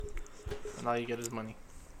And all you get is money.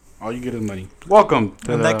 All you get is money. Welcome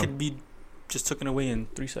to And that could be just taken away in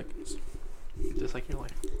 3 seconds. Just like your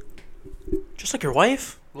life. Just like your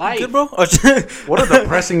wife? Life. You good, bro? What a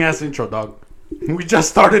depressing ass intro, dog. We just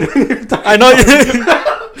started. I know.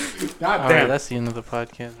 God Alright, damn. that's the end of the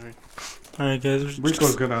podcast. Alright, guys.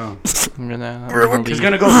 Rico's gonna. I'm gonna He's leave.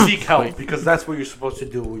 gonna go seek help Wait. because that's what you're supposed to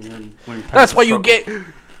do when you're That's why you get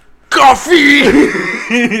coffee.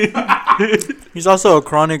 He's also a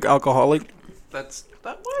chronic alcoholic. that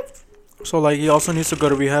what? So, like, he also needs to go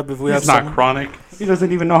to rehab if we He's have not someone. chronic. He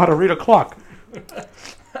doesn't even know how to read a clock.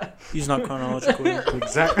 He's not chronological.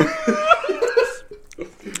 Exactly.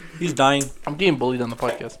 He's dying. I'm getting bullied on the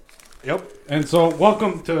podcast. Yep. And so,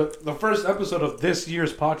 welcome to the first episode of this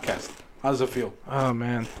year's podcast. How does it feel? Oh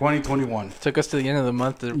man, 2021. took us to the end of the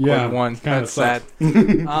month to record Yeah, one. kinda That's sad.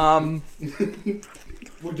 sucks.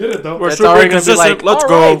 We did it though. We're It's super already gonna be consistent. like, Let's all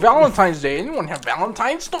go. right, Valentine's Day. Anyone have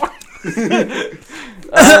Valentine's story?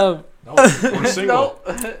 No, we're single.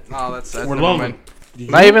 No, that's We're never lonely. mind.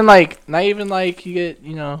 Not even like you get,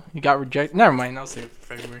 you got rejected. Never mind. I'll say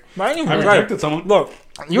February. Mine I rejected someone. Look.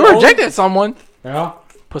 You rejected someone. Yeah.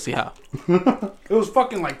 Pussy how? It was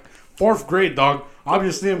fucking like 4th grade, dog.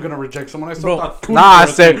 Obviously, I'm gonna reject someone. I still Bro. thought. Nah, I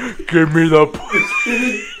said, give me the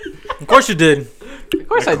pussy. Of course you did. Of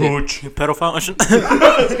course I did. Coach. You pedophile.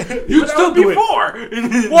 You still do it.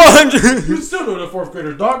 What? You still do it, 4th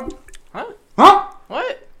graders, dog. Huh? Huh?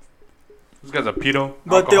 What? This guy's a pedo.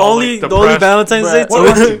 But the alcoholic, only Valentine's Day. Bruh.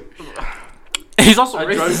 What was he? He's also A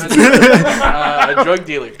racist. drug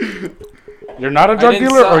dealer. You're not a drug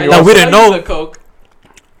dealer, or you're No, also, we didn't know. The coke.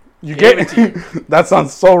 you gave it get. That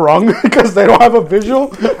sounds so wrong because they don't have a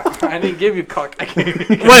visual. I didn't give you coke. I gave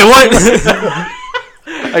you. Wait, what?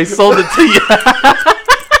 I sold it to you.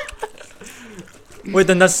 Wait,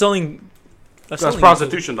 then that's selling. That's selling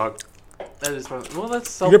prostitution, dog. That is well.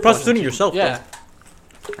 That's You're prostituting yourself. Yeah.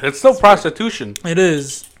 It's still prostitution. Though. It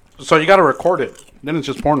is. So you gotta record it. Then it's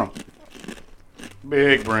just porno.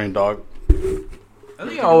 Big brain, dog. I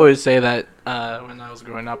think I always say that when I was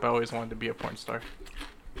growing up, I always wanted to be a porn star.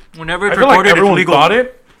 Whenever I it's feel like recorded, it's everyone legal. thought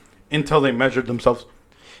it until they measured themselves.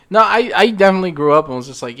 No, I definitely grew up and was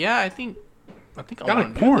just like, yeah, I think I Kind wanna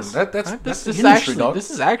of do porn. this. That's This the is industry, actually dog. this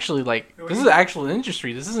is actual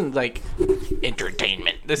industry. This isn't like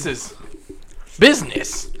entertainment. This is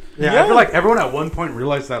business. Yeah, I feel like everyone at one point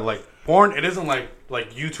realized that like porn, it isn't like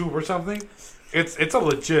YouTube or something. It's a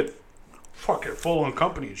legit fucking full-on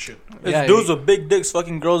company and shit. It's Yeah, dudes with big dicks,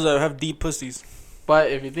 fucking girls that have deep pussies.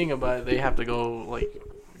 But if you think about it, they have to go like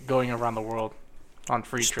going around the world on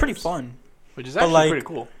free It's trips, pretty fun. which is But, actually like, pretty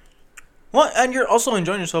cool. Well, and you're also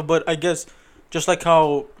enjoying yourself, but I guess just like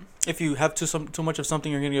how if you have too much of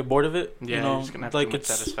something, you're gonna get bored of it. Yeah, you know, you're just gonna have like too much it's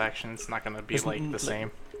satisfaction. It's not gonna be it's like n- the like-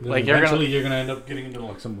 same. Then Like, you're eventually you're gonna end up getting into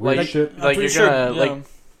like some weird Like- shit. I'm Like pretty you're gonna sure, yeah. like.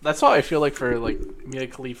 That's how I feel like for like Mia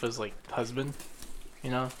Khalifa's like husband. You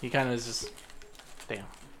know, he kind of is just. Damn.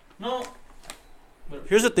 No.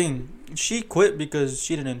 Here's the thing. She quit because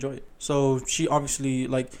she didn't enjoy it. So she obviously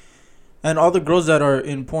like, and all the girls that are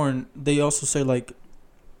in porn, they also say like,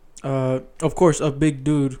 of course a big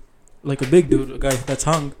dude, a guy that's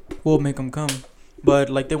hung, will make them come. But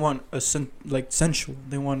like they want like sensual.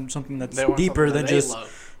 They want something that's They want deeper something than that they just.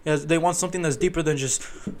 love. Yes, they want something that's deeper than just.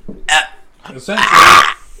 Essentially,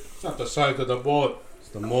 it's not the size of the boat; it's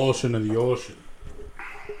the motion of the ocean.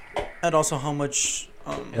 And also how much.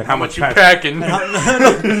 And how much you passion. packing?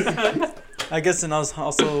 I guess and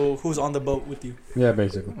also who's on the boat with you. Yeah,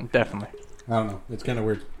 basically. Definitely. I don't know. It's kind of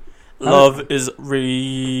weird. Love is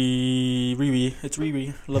Riri. It's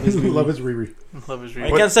Riri. Love is Riri. Love is Riri. Love is I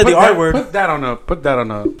real. can't say the R word. Put that on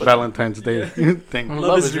a Valentine's Day thing.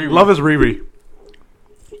 Love is is real. Love is Riri.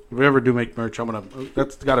 If we ever do make merch, I'm gonna.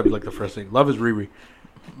 That's gotta be like the first thing. Love is Riri.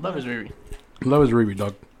 Love is Riri. Love is Riri,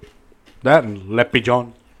 dog. That and Leppy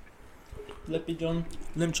John. Leppy John.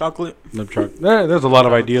 Lim chocolate. Lip truck. There's a lot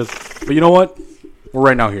of ideas, but you know what? We're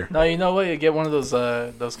right now here. No, you know what? You get one of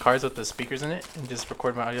those cars with the speakers in it and just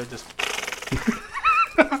record my audio. Just.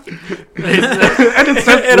 And it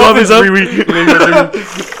says It Love is opens Riri.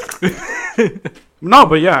 No,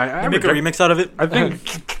 but yeah, I Make a reject- remix out of it. I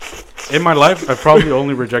think in my life, I probably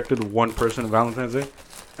only rejected one person on Valentine's Day,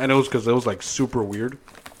 and it was because it was like super weird.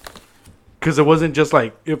 Because it wasn't just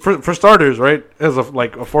like for starters, right? As a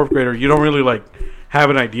 4th grader, you don't really like have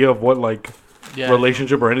an idea of what like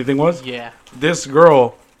relationship or anything was. Yeah. This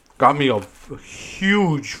girl got me a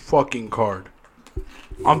huge fucking card.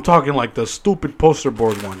 I'm talking like the stupid poster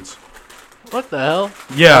board ones. What the hell?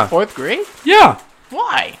 Yeah. 4th grade? Yeah.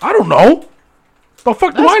 Why? I don't know. The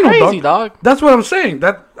fuck do That's I know, crazy, dog? dog. That's what I'm saying.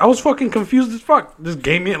 That I was fucking confused as fuck. Just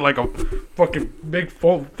gave me like a fucking big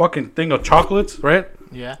full fucking thing of chocolates, right?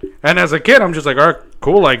 Yeah. And as a kid, I'm just like, all right,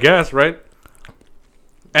 cool, I guess, right?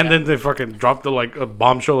 And Yeah. then they fucking dropped like a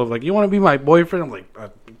bombshell of like, you want to be my boyfriend? I'm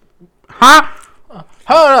like, huh? Hold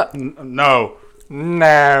up. No.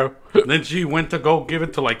 No. Then she went to go give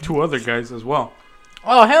it to like 2 other guys as well.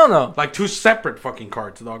 Oh, hell no. Like 2 separate fucking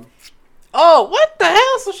cards, dog. Oh, what the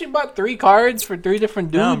hell? So she bought 3 cards for 3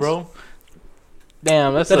 different dudes? Damn, bro.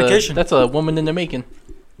 Damn, that's Dedication. that's a woman in the making.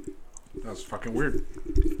 That's fucking weird.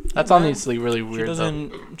 That's Man, honestly really She weird. Though.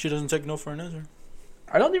 doesn't take no for an answer.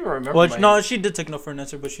 I don't even remember. Well, my- no, she did take no for an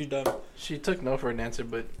answer, but She took no for an answer,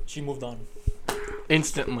 but she moved on.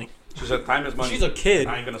 instantly. She said time is money. She's a kid.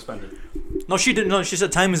 I ain't gonna spend it. No, she didn't. No, she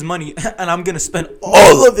said time is money, and I'm gonna spend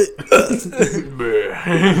all of it.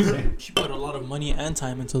 She put a lot of money and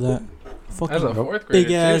time into that. Fucking As a 4th grader,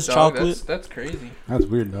 big ass too, dog. chocolate. That's crazy. That's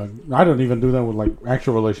weird, dog. I don't even do that with like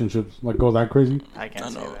actual relationships. Like go that crazy? I can't I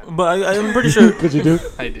say know, that. but I'm pretty sure. Cause you do.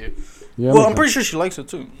 I do. Yeah. Well, I'm pretty sure she likes it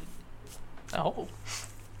too. Oh.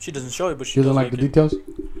 She doesn't show it, but She she doesn't does like the it. details.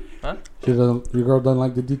 Huh? She doesn't. Your girl doesn't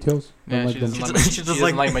like the details. Yeah, Don't she like doesn't them. like my, She she doesn't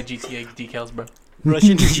doesn't like- like my GTA decals, bro. Bro,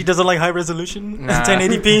 she doesn't like high resolution. Nah.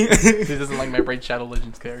 1080p. She doesn't like my Braid Shadow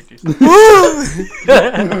Legends characters. Put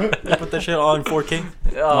that shit all in 4K.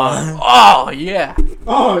 Oh, yeah.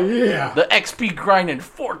 Oh yeah. The XP grind in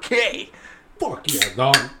 4K. Fuck yeah,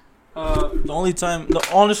 dog.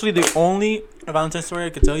 The only Valentine's story I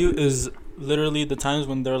could tell you is literally the times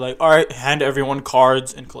when they're like, all right, hand everyone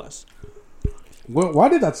cards in class. Well, why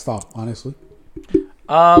did that stop? Honestly.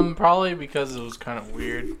 Probably because it was kind of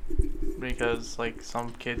weird. Because, like,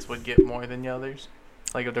 some kids would get more than the others.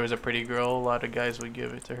 Like, if there was a pretty girl, a lot of guys would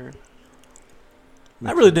give it to her.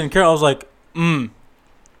 I really didn't care. I was like, Gandhi.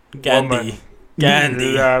 Woman. Gandhi.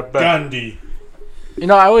 Yeah, Gandhi. You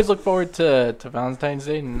know, I always look forward to Valentine's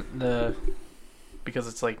Day because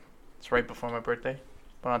it's like it's right before my birthday.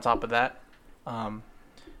 But on top of that, I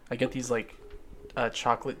get these like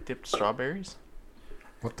chocolate dipped strawberries,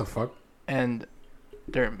 What the fuck? and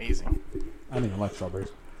they're amazing. I don't even like strawberries.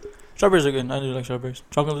 Strawberries are good. I do like strawberries.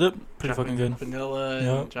 Chocolate dip, pretty Chocolate fucking good. vanilla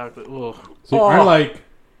Yeah. and chocolate. Ugh. See, Oh. I like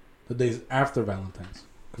the days after Valentine's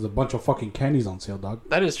because a bunch of fucking candies on sale, dog.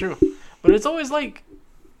 That is true, but it's always like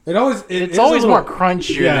It always. it's is always a more little-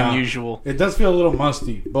 crunchier Yeah. than usual. It does feel a little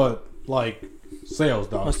musty, but like sales,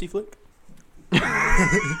 dog. Musty flick.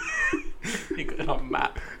 You got a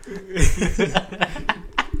map.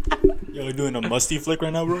 Yo, we're doing a musty flick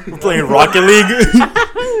right now, bro. We're playing Rocket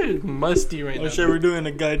League. Musty right Oh now. shit, we're doing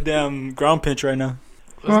a goddamn ground pinch right now.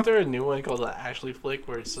 Wasn't there a new one called the Ashley flick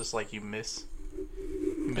where it's just like you miss?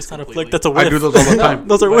 That's not a completely. flick. That's a whiff. I do those all the time.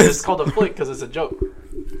 Those are But whiffs. it's called a flick because it's a joke.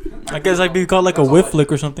 I guess I'd be called like a whiff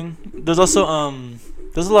flick or something. There's also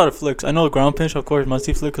there's a lot of flicks. I know ground pinch, of course,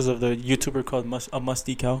 musty flick because of the YouTuber called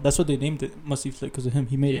Musty Cow. That's what they named it, musty flick, because of him.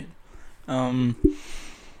 He made it.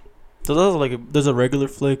 There's also there's a regular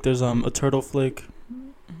flick. There's a turtle flick.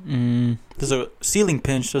 There's a ceiling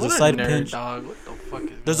pinch. There's What a side nerd, pinch. Dog. What the fuck is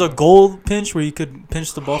There's that? a goal pinch where you could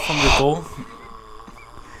pinch the ball from your goal.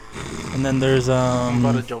 And then there's I'm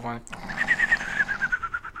about to Giovanni.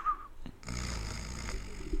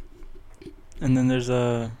 and then there's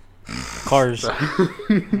cars.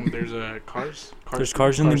 There's a cars. There's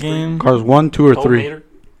cars in the three. game. Cars 1, 2, or 3.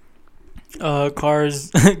 Mater.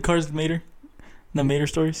 Cars Cars Mater. The Mater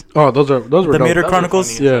stories. Oh, those were The dope. Mater Those are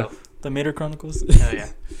Chronicles. funny as Yeah. hell. The Mater Chronicles. Hell yeah.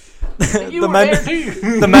 You the, were Man- there too.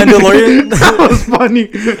 the Mandalorian. That was funny.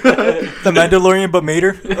 The Mandalorian, but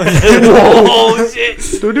Mater. Oh shit.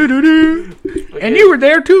 Do-do-do-do. Look And at- you were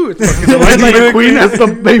there too. It's fucking Lightning McQueen as the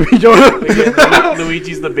baby Yoda. look at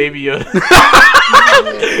Luigi's the baby Yoda.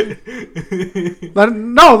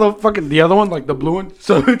 No, the other one, like the blue one.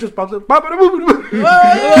 So it just pops up. I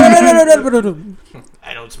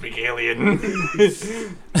don't speak alien.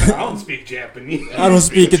 I don't speak Japanese. I don't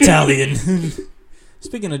speak Italian.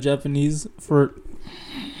 Speaking of Japanese, for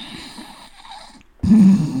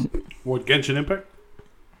What, Genshin Impact?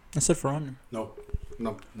 I said For Honor. No,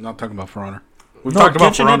 not talking about For Honor. We've No, talked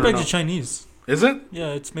about Genshin For Honor. Impact No. is Chinese. Is it?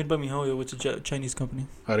 Yeah, it's made by MiHoYo, which is a Chinese company.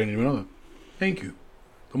 I didn't even know that. Thank you.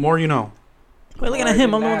 The more you know. Why are you looking Why at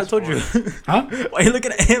him? I'm didn't the one that ask told you. Huh? Why are you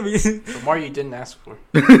looking at him? The more you didn't ask for.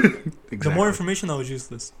 The more information that was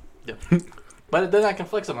useless. But then I can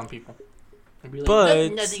flex it on people. I'd be like,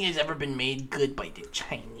 But- nothing has ever been made good by the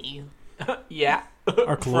Chinese. Yeah.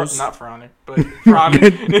 Our clothes. Not For Honor, but For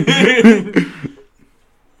Honor.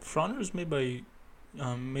 For Honor is made by,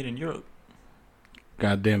 made in Europe.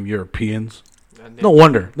 Goddamn Europeans. Goddamn. No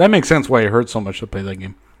wonder. That makes sense why it hurt so much to play that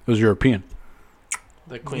game. It was European.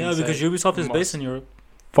 The Queen. Yeah, because Ubisoft is most- based in Europe.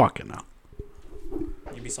 Fucking hell.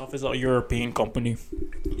 Ubisoft is a European company.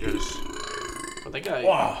 Yes. But they got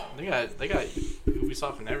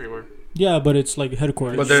Ubisoft in everywhere. Yeah, but it's like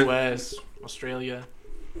headquarters. But they're- US, Australia.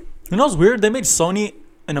 You know what's weird? They made Sony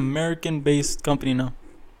an American-based company now.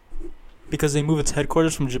 Because they moved its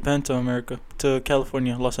headquarters from Japan to America, to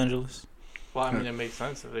California, Los Angeles. Well, I mean, it makes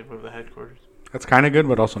sense if they move the headquarters. That's kind of good,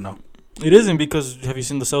 but also no. It isn't because, have you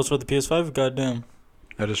seen the sales for the PS5? Goddamn.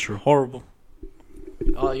 That is true. Horrible.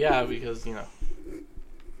 Oh yeah, because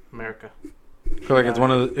America. I feel like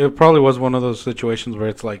it's it probably was one of those situations where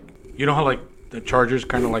it's like, you know how like the Chargers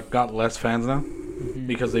kind of like got less fans now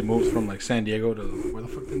because they moved from like San Diego to where the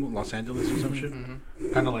fuck they moved, Los Angeles or some shit.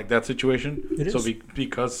 Mm-hmm. Kind of like that situation. It So is.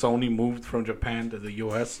 because Sony moved from Japan to the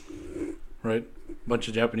U.S., right? Bunch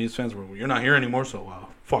of Japanese fans were, you're not here anymore, so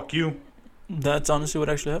fuck you. That's honestly what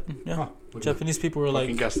actually happened. Yeah. Huh, look at Japanese people were that. like,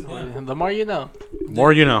 Fucking guessed it. yeah. The more you know.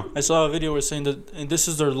 More you know. I saw a video where saying that and this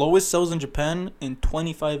is their lowest sales in Japan in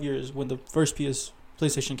 25 years when the first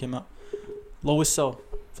PlayStation came out. Lowest sell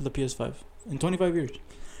for the PS5 in 25 years.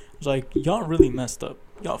 It's like, y'all really messed up.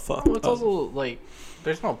 Y'all fucked Well, it's up. also like,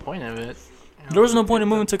 there's no point of it. There was no point in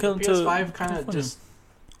moving to the PS5 kind California. of just.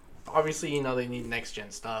 Obviously, they need next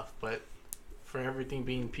gen stuff, but for everything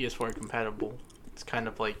being PS4 compatible, it's kind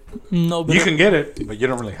of like. No, but You can get it, but you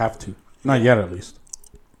don't really have to. Not yet, at least.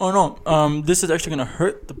 oh no, this is actually gonna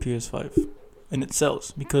hurt the PS5 in its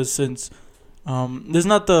sales because since there's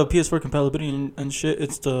not the PS4 compatibility and shit,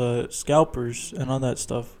 it's the scalpers and all that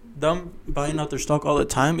stuff. Them buying out their stock all the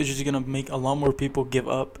time is just gonna make a lot more people give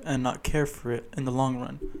up and not care for it in the long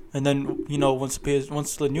run. And then once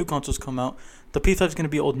the new consoles come out, the PS5 is gonna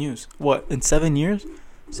be old news. What, in 7 years,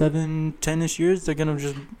 10-ish years, they're gonna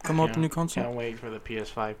just come out with the new console. Can't wait for the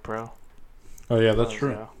PS5 Pro. Oh, yeah, that's Oh,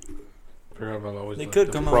 true. yeah. Forgot about always They the- could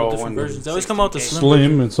the come Pro out with different and the versions. They always come out with the 60K. slim,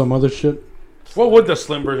 version. Slim and some other shit. What would the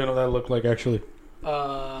slim version of that look like, actually?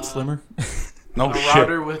 Slimmer. No a shit.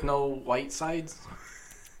 router with no white sides.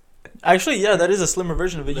 Actually, yeah, that is a slimmer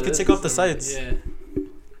version of it. You That can is take a off the slimmer- sides. Yeah,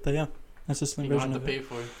 But yeah, that's a slim you don't version have to of it. pay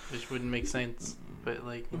for it, which wouldn't make sense. But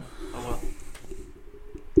like, oh well.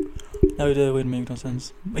 That would make no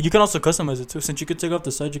sense. But you can also customize it too. Since you could take off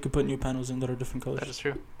the sides, you could put new panels in that are different That colors. is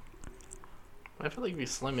true. But I feel like if you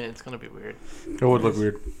slim it, it's gonna be weird. It would look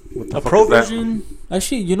weird. What the A fuck Pro is that? version,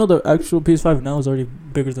 actually, the actual PS5 now is already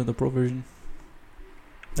bigger than the Pro version.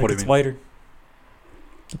 Like What do you it's mean? wider.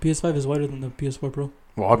 The PS5 is wider than the PS4 Pro.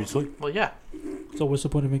 Well, obviously, Well, yeah, So what's the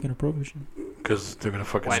point of making a Pro version? because they're gonna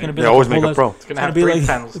fucking. Why gonna be They like always a make whole a Pro. it's gonna gonna have be 3 like-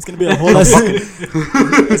 panels. It's gonna be a whole less.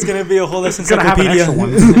 It's gonna be a whole less It's gonna have an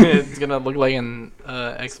encyclopedia. extra one. It's gonna look like an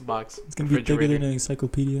Xbox. It's gonna be bigger refrigerator. than an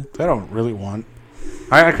encyclopedia. I don't really want.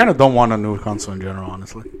 I kind of don't want a new console in general,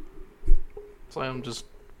 honestly. So I'm just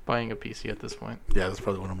buying a PC at this point. Yeah, that's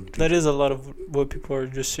probably what I'm gonna do. That is a lot of what people are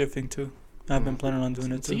just shifting to. I've been planning on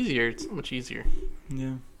doing it It's too. easier. It's so much easier.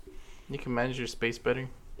 Yeah. You can manage your space better.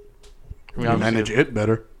 You manage it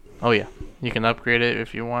better. Oh yeah, you can upgrade it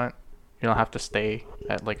if you want. You don't have to stay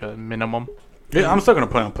at like a minimum. Yeah, I'm still gonna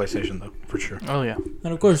play on PlayStation though, for sure. Oh yeah.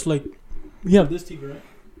 And of course, like, you have this TV, right?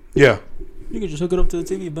 Yeah, You can just hook it up to the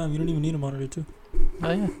TV, bam. You don't even need a monitor too.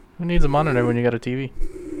 Oh yeah. Who needs a monitor when you got a TV?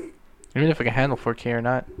 Even if it can handle 4K or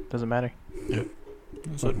not, doesn't matter. it's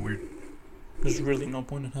So fucking weird. there's really no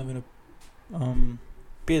point in having a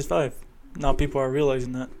PS5. Now people are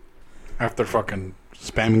realizing that. After fucking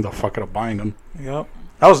spamming the fuck out of buying them, Yep.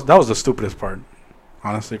 that was the stupidest part,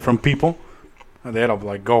 honestly. From people, they had to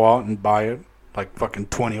like go out and buy it, like fucking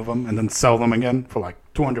 20 of them, and then sell them again for like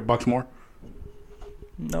 $200 more.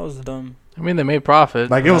 That was dumb. I mean, they made profit.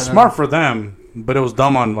 Like it was but, smart for them, but it was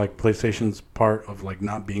dumb on like PlayStation's part of like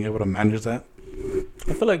not being able to manage that.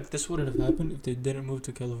 I feel like this wouldn't have happened if they didn't move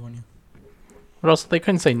to California. But also, they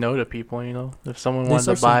couldn't say no to people. If someone They wanted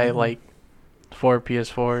to start saying buy no. like 4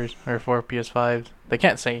 PS4s or 4 PS5s, they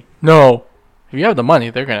can't say no. If you have the money,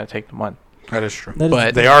 they're gonna take the money. That is true. That is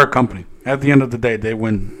But- They are a company. At the end of the day, they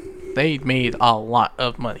win. They made a lot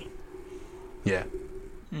of money. Yeah.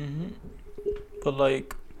 Mm-hmm. But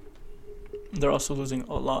like, they're also losing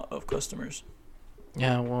a lot of customers.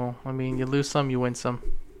 Yeah, well, I mean, you lose some, you win some.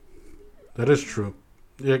 That is true.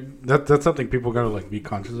 Yeah, that's something people gotta like be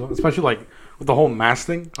conscious of, especially like with the whole mask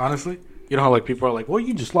thing. Honestly, you know how like people are like, "Well,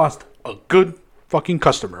 you just lost a good fucking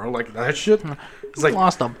customer," or like that shit. It's like,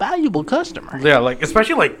 Lost a valuable customer. yeah, like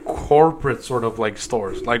especially like corporate sort of like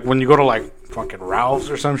stores, like when you go to like fucking Ralph's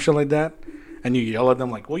or some shit like that, and you yell at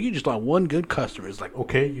them like, "Well, you just lost one good customer." It's like,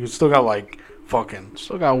 okay, you still got like fucking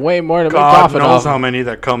Still got way more to make God profit knows off. how many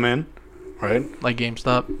that come in, right? Like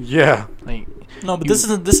GameStop. Yeah. Like No, but You- this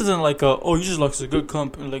isn't like you just lost a good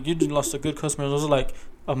like you just lost a good customer. Those are like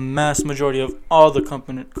a mass majority of all the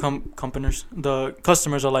companies. The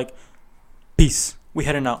customers are like, peace. We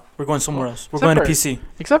heading out. We're going somewhere else. We're Except going to for- PC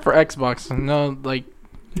except for Xbox. No, like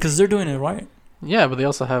because they're doing it right. yeah, but they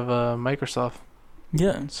also have Microsoft.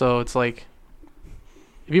 Yeah. So it's like,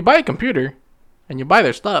 if you buy a computer and you buy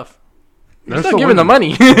their stuff, you're They're still still giving the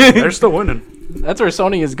money. They're still winning. That's where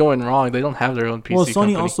Sony is going wrong. They don't have their own PC. Well, Sony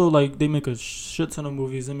company. also like they make a shit ton of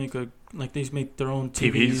movies. They make their own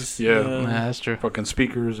TVs. yeah. Nah, that's true. Fucking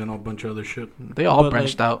speakers and a bunch of other shit. They all But,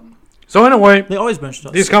 branched out. So in a way, They always branched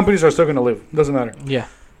out. these companies are still gonna live. Doesn't matter. Yeah.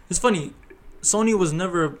 It's funny. Sony was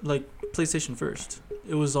never like PlayStation first.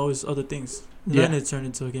 It was always other things. Then Yeah. it turned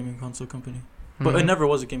into a gaming console company. But Mhm. it never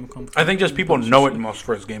was a gaming company. I think just people know it most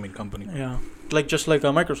for its gaming company. Yeah. Like just like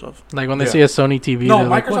Microsoft. Like when they Yeah. see a Sony TV. No, they're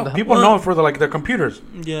like, what Microsoft. the hell? People know it for their computers,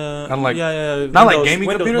 Yeah. And, like, yeah. not like Windows. gaming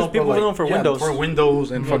Windows. computers. No, people but, like, know it for Windows. for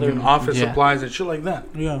Windows and Yeah, fucking they're- office Yeah. supplies and shit like that.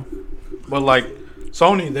 Yeah. But like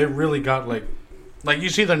Sony, they really got like you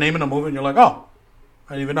see their name in a movie and you're like, oh,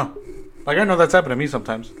 I didn't even know. Like I know that's happened to me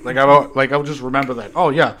sometimes. Like I'll just remember that. Oh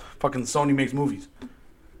yeah, fucking Sony makes movies.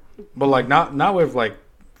 But like not with like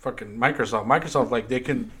fucking Microsoft. Microsoft like they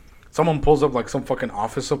can. Someone pulls up like some fucking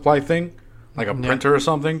office supply thing, like a Yeah. printer or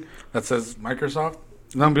something that says Microsoft,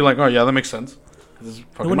 and they'll be like, oh yeah, that makes sense. This is They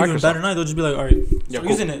fucking wouldn't even bat Microsoft. an eye. They'll just be like, all right, Yeah, start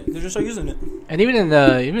cool. using it. They just start using it. And even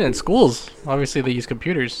in schools, obviously they use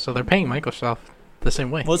computers, so they're paying Microsoft the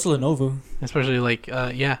same way. Well, it's Lenovo. Especially like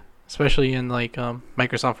especially in like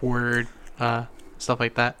Microsoft Word, stuff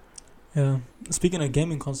like that. Yeah. Speaking of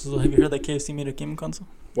gaming consoles, have you heard that KFC made a gaming console?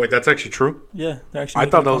 Wait, that's actually true. Yeah, they're actually. I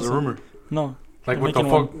making thought that was a console. rumor. No. Like They're with the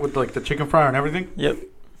making fuck, with like the chicken fryer and everything. Yep.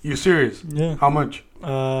 You serious? Yeah. How much?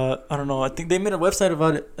 I don't know. I think they made a website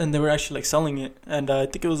about it, and they were actually like selling it, and I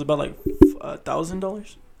think it was about like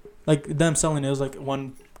 $1,000. Like them selling it was like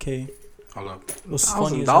 $1,000. Hold up. It was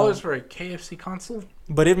funny as hell. $1,000 for a KFC console?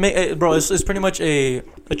 But bro, it's pretty much a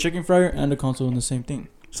chicken fryer and a console in the same thing.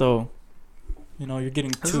 So, you're getting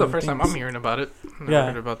two. This is the first time I'm things. hearing about it. I've never Yeah.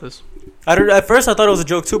 heard about this. At first, I thought it was a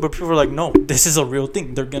joke too, but people were like, "No, this is a real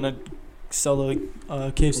thing. They're gonna sell a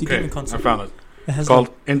KFC Okay, gaming I console." found it. It has It's called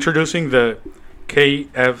Introducing the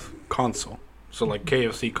KF Console. So like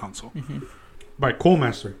KFC console. By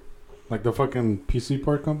Coolmaster, like the fucking PC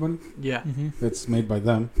part company. Yeah. It's made by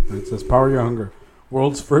them. And it says Power Your Hunger.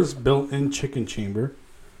 World's first built-in chicken chamber.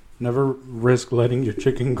 Never risk letting your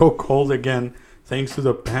chicken go cold again. Thanks to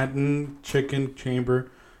the patent chicken chamber.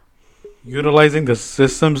 Utilizing the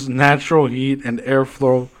system's natural heat and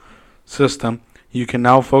airflow system, you can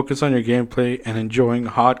now focus on your gameplay and enjoying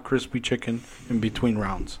hot, crispy chicken in between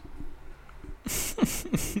rounds.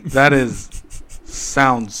 That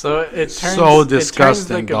sounds So it turns So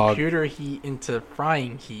disgusting, it turns the dog. computer heat into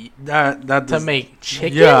frying heat that to does- make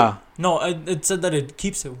chicken. Yeah. No, it said that it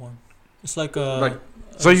keeps it warm. It's like a. Like,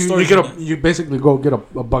 a So you storage get unit. You basically go get a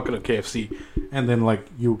bucket of KFC, and then like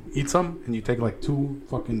you eat some, and you take like 2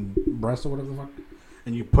 fucking breasts or whatever the fuck,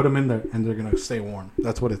 and you put them in there, and they're gonna stay warm.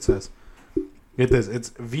 That's what it says. It is.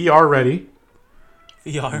 It's VR ready.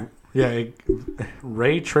 VR. Yeah,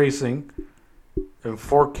 ray tracing, and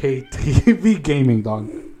 4K TV gaming, dog.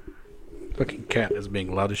 Fucking cat is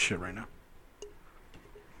being loud as shit right now.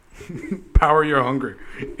 Power Your Hunger.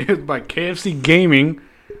 It's by KFC Gaming,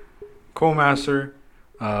 Coolmaster,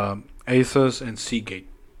 Asus, and Seagate.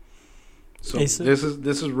 So Asus?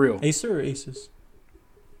 this is real. Acer or Asus?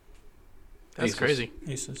 That's Asus. crazy.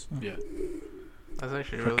 Asus. Oh. Yeah. That's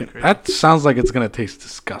actually really Fucking- crazy. that sounds like it's gonna taste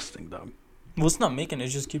disgusting, dog. Well, it's not making it;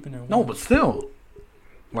 it's just keeping it warm. No, but still,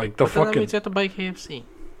 like the But then that fucking. means you have to buy KFC.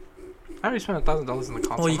 I already spent $1,000 in the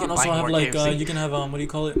console. Oh, you I'm can not also buying have more like KFC. you can have what do you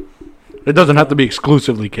call it? It doesn't have to be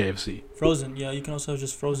exclusively KFC. Frozen. Yeah, you can also have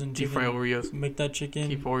just frozen deep chicken. fry Oreos. Make that chicken.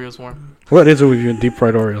 Keep Oreos warm. What is it with you and deep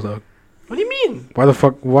fried Oreos, dog? What do you mean? Why the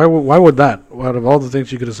fuck? Why would that? Out of all the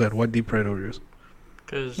things you could have said, why deep fried Oreos?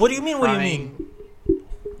 Cause What do you mean? What do you frying- mean?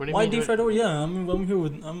 What do you Why mean? deep fried Oreo? Yeah, I'm here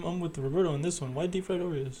with I'm with Roberto on this one. Why deep fried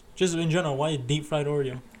Oreos? Just in general, why deep fried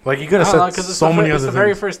Oreo? Like you could have I don't know, said 'cause it's so the many it's other the very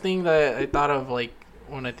things. first thing that I thought of, like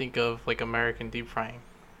when I think of like American deep frying,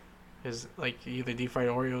 is like either deep fried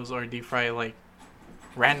Oreos or deep fry like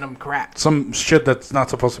random crap. Some shit that's not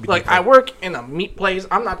supposed to be. Like deep I fried. work in a meat place.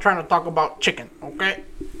 I'm not trying to talk about chicken, okay?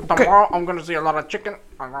 Tomorrow I'm gonna see a lot of chicken.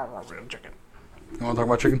 I'm not gonna see chicken. You want to talk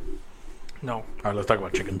about chicken? No, All right, let's talk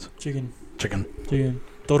about chickens. Chicken. Chicken.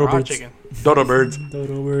 Dodo raw birds. chicken. Dodo birds.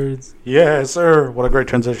 Dodo birds. Yes, sir. What a great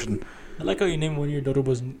transition. I like how you named one of your dodo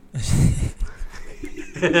birds. I'm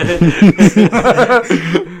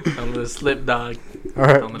the slip dog. All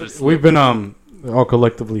Don't let right, it slip. we've been all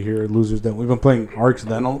collectively here at Losers Den. We've been playing Arcs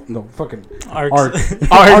Den. No, fucking Arcs.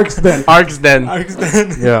 Arcs Den. Arcs Den. Arcs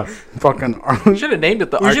then. Yeah, fucking. Should have named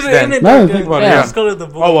it the We Arcs should Den. have Now that I think about it, yeah. Let's call it the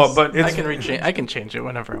boys. Oh well, but it's I can change it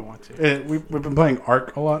whenever I want to. we've been playing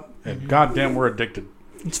Arc a lot, and goddamn, we're addicted.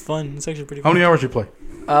 It's fun. It's actually pretty How fun. many hours you play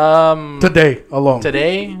Today,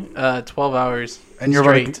 today alone? 12 hours. And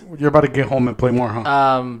straight. you're about to get home and play more,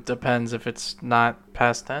 huh? Depends if it's not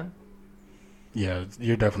past 10. Yeah,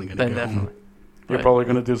 you're definitely gonna Then get definitely. home. You're But- probably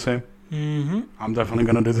gonna do the same. Mm-hmm. I'm definitely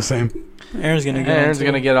gonna do the same. Aaron's gonna get. Aaron's on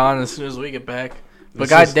gonna too. get on as soon as we get back. But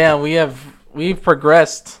This is- goddamn, we've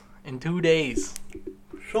progressed in 2 days.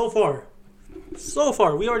 So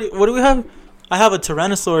far. We already. What do we have? I have a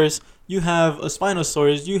Tyrannosaurus. You have a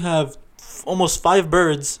Spinosaurus. You have almost 5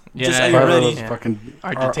 birds. Just Yeah, at yeah. your Five of ready. those Yeah. fucking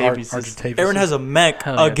Argentavis. Argentavis. Aaron has a mech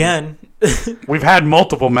Hell yeah, again. We've had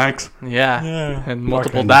multiple Macs. Yeah. Yeah. And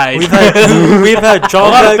multiple Fucking- died. We've had we've had A lot of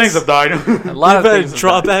drawbacks. things have died. a lot of We've things. had have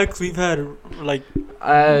drawbacks. We've had like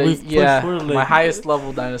died. we've pushed Yeah. forward, My like- highest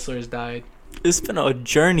level dinosaurs died. it's been a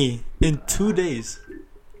journey in 2 days.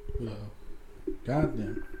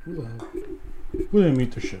 Goddamn. Who the hell? Who didn't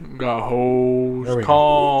meet the shit? Got There we hoes go.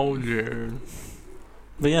 called. Yeah.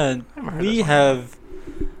 But yeah, Never heard we this one. have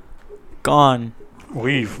gone.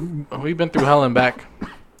 We've. We've been through hell and back.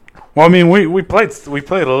 Well, I mean, we played a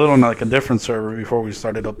little on like a different server before we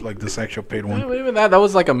started up like this actual paid one. Well, even that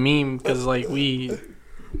was like a meme because like we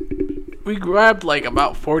grabbed like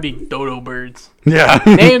about 40 dodo birds, Yeah.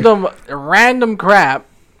 named them random crap,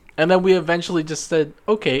 and then we eventually just said,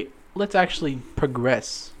 okay, let's actually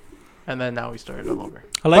progress, and then now we started all over.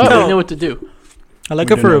 I like But we how knew what to do. I like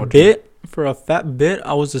We how didn't know for a what to do. bit, for a fat bit,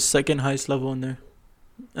 I was the second highest level in there,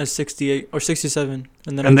 at 68 or 67,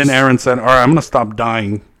 and then And I then just, Aaron said, "All right, I'm gonna stop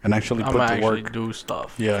dying and actually I'm put gonna to actually work." do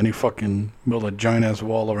stuff. Yeah, and he fucking built a giant ass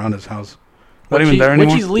wall around his house. Not Which even there which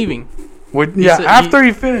anymore. he's leaving. Yeah, said after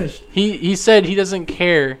he finished. He said he doesn't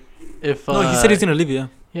care if. no, he said he's gonna leave. Yeah,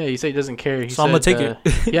 Yeah, he said he doesn't care. He So I'ma said, take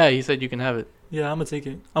it. Yeah, he said you can have it. yeah, I'm gonna take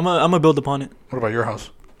it. I'm gonna build upon it. What about your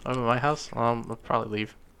house? Over my house, I'll probably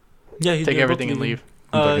leave. Yeah, he's Take they're both everything and leaving. leave.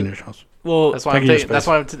 I'm Uh, taking your house Well, That's why I'm taking your taking. That's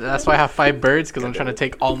space. why that's why I have 5 birds because I'm trying to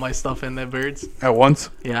take all my stuff in the birds. at once.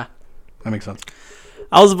 Yeah. That makes sense.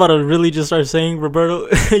 I was about to really just start saying, Roberto,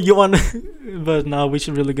 you want, but no, we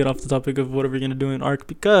should really get off the topic of what we're gonna do in Arc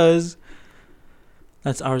because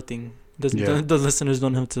that's our thing. Yeah. The listeners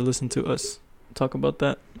don't have to listen to us talk about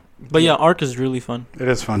that. But yeah, Arc is really fun. It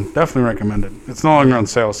is fun. Definitely recommend it. It's no longer on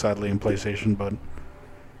sale, sadly, in PlayStation. But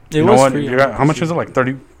It you know was what? free. You got, how much is it? Like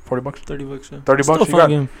 30, 40 bucks? 30 bucks. Yeah. 30 Still bucks? a fun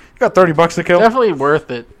game. You got 30 bucks to kill? Definitely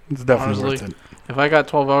worth it. It's definitely honestly. worth it. If I got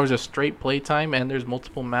 12 hours of straight playtime and there's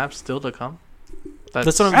multiple maps still to come,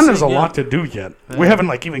 That's what I'm And there's a saying, yeah. lot to do yet. We Yeah. haven't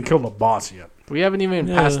like even killed a boss yet. We haven't even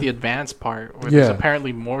Yeah. passed the advanced part where there's Yeah.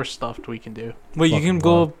 apparently more stuff we can do. Wait, you Fucking can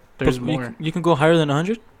go. wild. There's you more. can- You can go higher than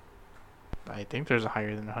 100. I think there's a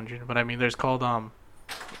higher than 100, but I mean there's called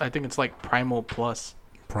I think it's like Primal Plus,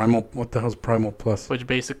 Primal. What the hell's Primal Plus? which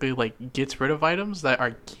basically like gets rid of items that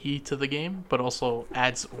are key to the game, but also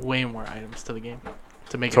adds way more items to the game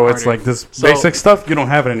to make So it it's harder. like this So- basic stuff. You don't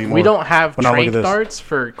have it anymore. We don't have But now look at trank this. darts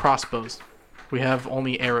for crossbows. We have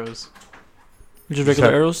only arrows, Just regular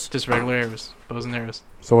have- arrows. just regular arrows, bows and arrows.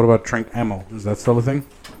 So what about trank ammo? Is that still a thing?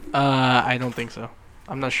 I don't think so.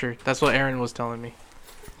 I'm not sure. That's what Aaron was telling me.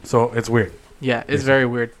 So it's weird. Yeah, it's Basically. very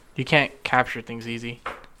weird. You can't capture things easy.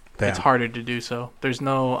 Damn. It's harder to do so. There's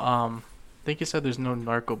no I think you said there's no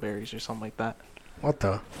narco berries or something like that. What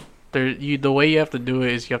the? The way you have to do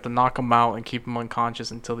it is you have to knock them out and keep them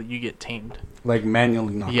unconscious until you get tamed. Like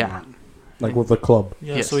manually knock Yeah. them out. Like with a club.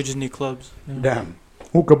 Yeah, Yes. so we just need clubs. Yeah. Damn.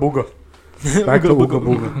 Ooga booga. Back to ooga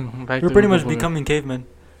booga. Back We're to pretty Ooga much Booga. becoming cavemen.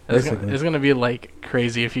 Basically. It's gonna be like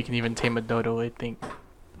crazy if you can even tame a dodo. I think.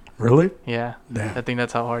 Really? Yeah, I Damn. think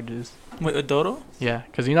that's how hard it is. Wait, a dodo? Yeah,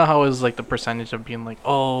 because you know how it's like the percentage of being like,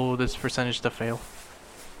 oh, this percentage to fail.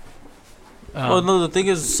 Oh no, the thing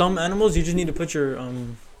is, some animals you just need to put your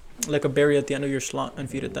like a berry at the end of your slot and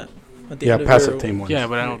feed it that. At the Yeah, end of passive your- team ones. Yeah,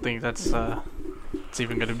 but I don't think that's it's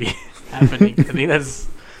even gonna be happening. I think that's.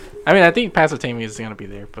 I think passive taming is gonna be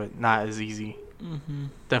there, but not as easy. Mhm.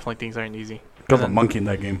 Definitely things aren't easy. Killed a then- monkey in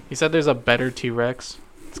that game. He said there's a better T-Rex.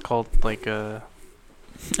 It's called like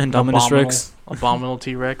And Dominus Rex. Abominable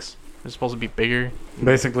T-Rex. It's supposed to be bigger.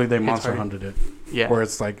 Basically, they It's monster hard. hunted it. Yeah. Where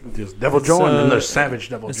it's like there's Devil It's, Joe and then uh, there's Savage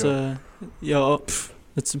Devil It's Joe.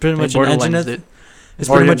 it's pretty They much an Borderlands engine. it. It's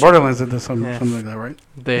Or pretty yeah, much Borderlands did this, something Yeah. like that, right?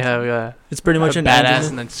 They have it's pretty much an badass engine.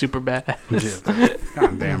 and then super badass. Yeah.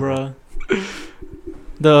 God damn, bro. Bruh.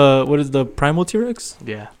 The what is the Primal T-Rex?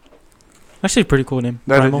 Yeah. Actually, a pretty cool name.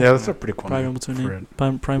 That is, Primal. yeah, that's a pretty cool name Primal to for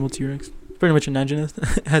name. Primal T-Rex. pretty much an androgynous.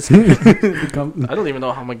 I don't even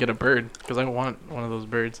know how I'm gonna get a bird because I want one of those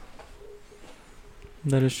birds.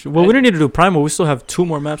 That is true. Well, we don't need to do primal. We still have 2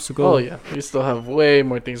 more maps to go. Oh yeah, we still have way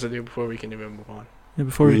more things to do before we can even move on. Yeah,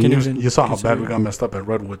 before I we mean, can you, even. you saw how bad consider we it. got messed up at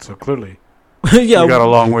Redwood, so clearly Yeah. we got a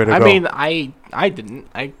long way to I go. mean, I didn't.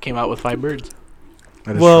 I came out with 5 birds,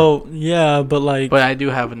 That is Well, yeah, but like. but I do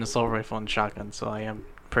have an assault rifle and shotgun, so I am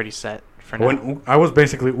pretty set for true. now. I was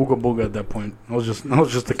basically Ooga Booga at that point. I was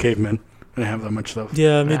just a caveman. I didn't have that much stuff.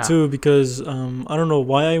 Yeah, me Yeah. too. Because I don't know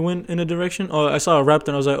why I went in a direction. Oh, I saw a raptor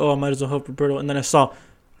and I was like, oh, I might as well help Roberto. And then I saw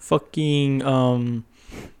fucking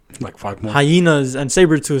Like 5 more. hyenas and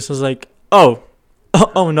saber tooths. I was like, oh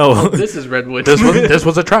no, This is Redwood. This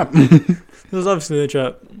was a trap. it was obviously a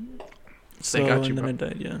trap. So got you, and then bro.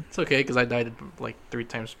 I died. Yeah, It's okay because I died like 3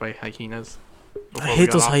 times by hyenas. I before we hate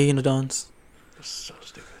got those off. hyenodons. They're so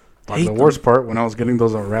stupid. I Like hate the them. worst part when I was getting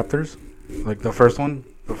those raptors, like the first one,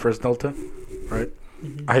 the first Delta, right?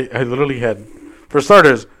 Mhm. I literally had, for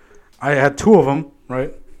starters, I had 2 of them,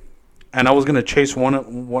 right? And I was gonna chase one.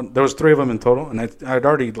 There was 3 of them in total, and I'd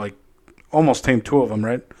already like almost tamed 2 of them,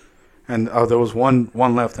 right? And there was one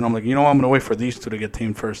left, and I'm like, I'm gonna wait for these 2 to get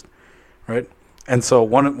tamed first, right? And so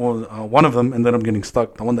one of them ended up getting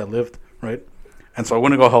stuck, the one that lived, right? And so I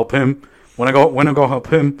went to go help him. When I go help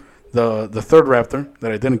him, the 3rd raptor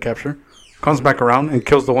that I didn't capture comes back around and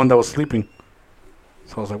kills the one that was sleeping.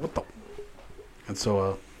 So I was like, what the? And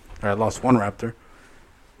so I lost 1 raptor,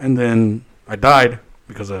 and then I died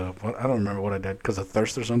because of I don't remember what I did, because of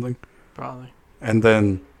thirst or something. Probably. And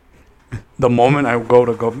then the moment I go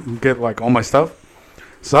get like all my stuff,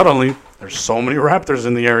 suddenly there's so many raptors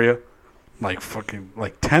in the area, like fucking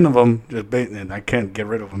like 10 of them, and I can't get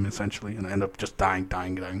rid of them essentially, and I end up just dying,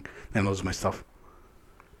 and lose my stuff.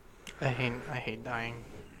 I hate dying,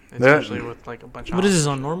 That- especially with like a bunch of. What is this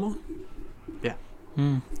on normal? Yeah.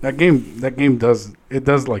 Hmm. That game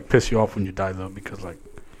does like piss you off when you die though, because like,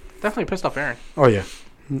 Definitely pissed off Aaron. oh yeah,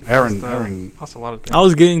 Aaron, Just, Aaron. lost a lot of things. I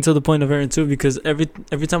was getting to the point of Aaron too, because every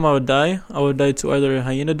time I would die to either a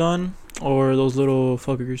hyenodon or those little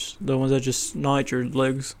fuckers, the ones that just gnaw at your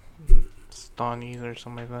legs. Stawnies or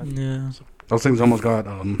something like that. Yeah. Those things almost got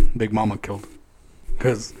Big Mama killed.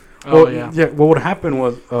 Because Oh yeah. what would happen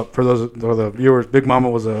was for the viewers, Big Mama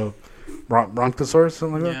was a Brontosaurus,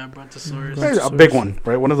 something like that. Yeah, Brontosaurus. Yeah. A big one,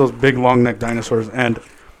 right? One of those big long neck dinosaurs, and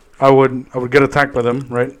I would get attacked by them,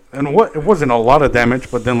 right? And it wasn't a lot of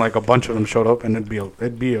damage, but then like a bunch of them showed up, and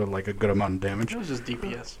it'd be like a good amount of damage. It was just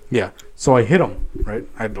DPS. Yeah. So I hit them, right?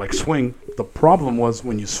 I'd like swing. The problem was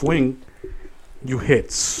when you swing, you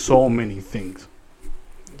hit so many things.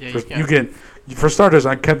 Yeah, For starters,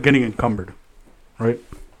 I kept getting encumbered, right?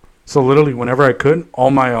 So literally, whenever I could,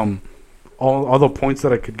 all my all the points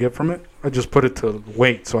that I could get from it, I just put it to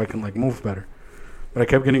weight so I can like move better. But I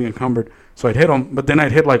kept getting encumbered, so I'd hit them. But then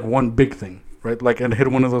I'd hit like one big thing, right? Like I'd hit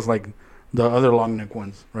one of those like the other long neck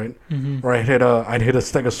ones, right? Mm-hmm. Or I'd hit a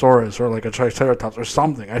Stegosaurus or like a Triceratops or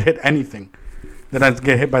something. I'd hit anything. Then I'd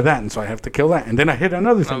get hit by that, and so I have to kill that. And then I hit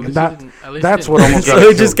another thing, and that's what almost So got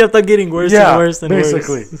it it just kept on getting worse Yeah, and worse and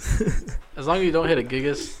basically. worse. As long as you don't hit a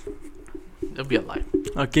Gigas, it'll be alive.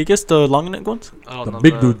 Gigas, the long neck ones? Oh, The no,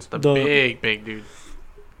 big dudes. The The- big dude.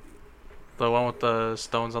 The one with the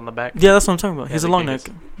stones on the back. Yeah, that's what I'm talking about. Yeah, He's a the long Gigas.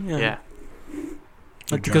 neck. Yeah. Yeah.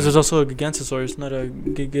 Like, because there's also a Gigantosaurus, not a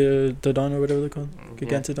Gigadodon or whatever they're called.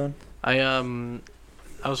 Gigantodon.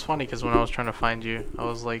 I was funny because when I was trying to find you, I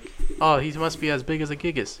was like, "Oh, he must be as big as a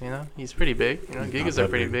Gigas. You know, he's pretty big. You know, He's Gigas not are that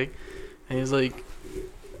pretty big. big." And he's like,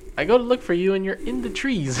 "I go to look for you, and you're in the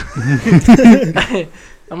trees."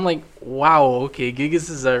 I'm like, "Wow, okay,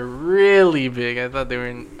 Gigases are really big. I thought they were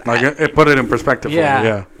in Like it put it in perspective. Yeah. For me,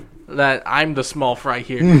 yeah. that. I'm the small fry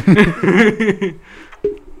here."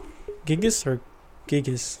 Gigas or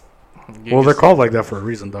Gigas? Well, they're called like that for a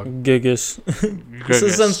reason, dog. Gigas. This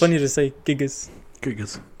Gigas. sounds funny to say. Gigas.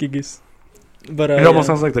 Gigas. Gigas. But, It almost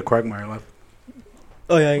yeah. sounds like the Quagmire laugh.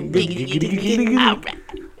 Oh, yeah. Gigas.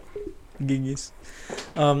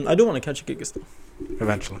 I do want to catch a Gigas, though.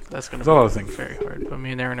 Eventually. That's gonna There's a lot of be things. very hard. But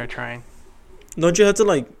me and Aaron are trying. Don't you have to,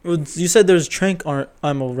 like... You said there's trank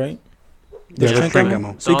ammo, right? There's trank trank ammo?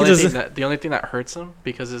 ammo. So you could just... The only thing that hurts him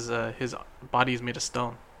because his body is made of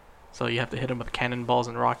stone, so you have to hit him with cannonballs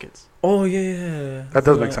and rockets. Oh, yeah. That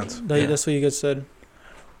does make sense. That, Yeah. That's what you guys said.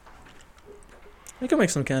 I can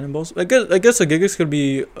make some cannonballs. I guess a Gigas could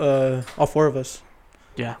be all 4 of us.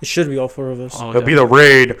 Yeah. It should be all 4 of us. Oh, It'll be the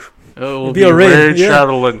raid. It'll It'll be a raid, yeah.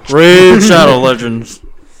 Shadowlands. Raid Shadow Legends.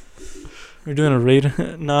 We're doing a raid.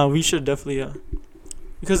 Nah, we should definitely.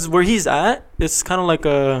 Because where he's at, it's kind of like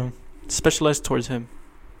specialized towards him.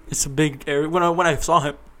 It's a big area. When I saw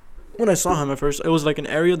him, when I saw him at first, it was like an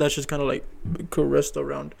area that's just kind of like caressed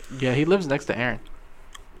around. Yeah, he lives next to Aaron.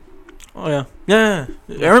 Oh yeah, yeah.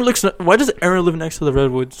 Aaron looks. Why does Aaron live next to the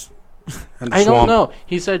redwoods? And I swamp. don't know.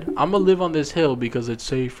 He said, "I'm gonna live on this hill because it's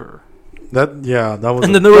safer." That was.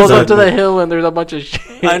 And then there was Goes a- up to the hill and there's a bunch of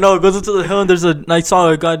shit. I know it goes into the hill and there's a. I saw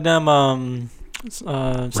a goddamn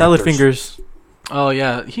salad Raptors. fingers. Oh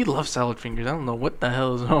yeah, he loves salad fingers. I don't know what the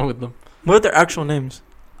hell is wrong with them. What are their actual names?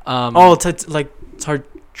 Like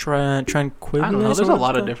Tranquilus. I don't know. There's or a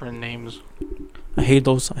lot of what's different names. that? I hate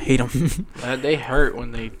those. I hate them. They hurt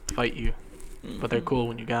when they fight you, but they're cool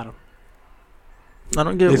when you got them. I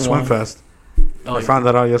don't get They swim why. fast. Oh, I found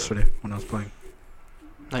that out yesterday when I was playing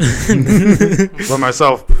nice. by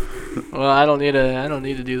myself. Well, I don't need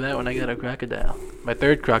to do that when I got a crocodile. My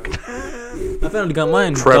third crocodile. I finally got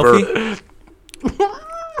mine. Trevor. Duffy.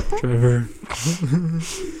 Trevor.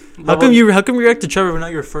 How come you react to Trevor but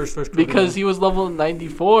not your first? Because he was level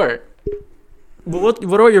 94. But what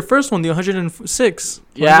about your first one? The 106.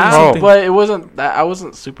 Yeah, Something. but it wasn't that. I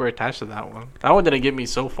wasn't super attached to that one. That one didn't get me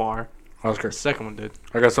so far. Oscar, The second one did.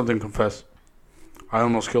 I got something to confess. I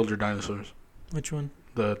almost killed your dinosaurs. Which one?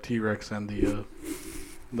 The T-Rex and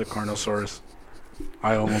the Carnosaurus.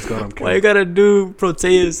 I almost got them Why you killed. gotta do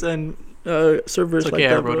Proteus and servers It's like okay,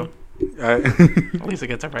 that, I wrote bro? them. At least I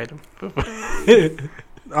get to write them.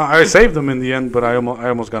 I saved them in the end, but I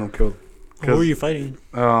almost got them killed. What were you fighting?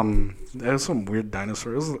 There's some weird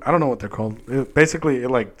dinosaurs. I don't know what they're called.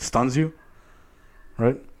 It like stuns you,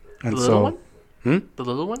 right? And The little one? Hmm? The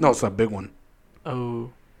little one? No, it's a big one.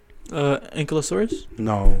 Oh. Ankylosaurus?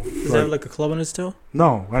 No, Does it have like a club on its tail?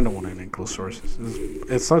 no, I know what an ankylosaurus is.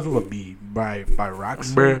 It starts with a B. By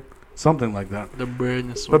rocks, Brr. something like that. The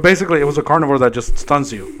dinosaur. But basically, it was a carnivore that just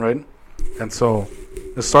stuns you, right? And so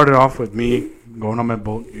it started off with me going on my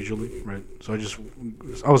boat usually, right? So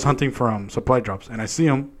I was hunting for supply drops, and I see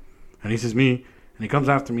him, and he sees me, and he comes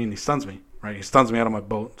after me, and he stuns me, right? He stuns me out of my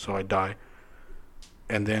boat, so I die.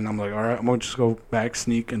 And then I'm like, all right, I'm gonna just go back,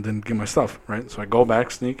 sneak, and then get my stuff, right? So I go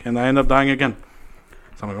back, sneak, and I end up dying again.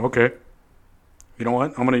 So I'm like, okay, you know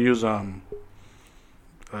what? I'm gonna use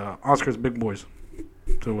Oscar's big boys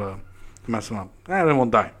to mess him up, and then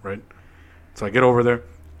won't die, right? So I get over there,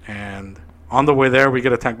 and on the way there, we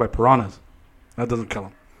get attacked by piranhas. That doesn't kill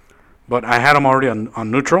him, but I had him already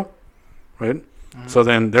on neutral, right? Mm-hmm. So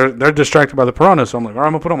then they're distracted by the piranhas. So I'm like, all right,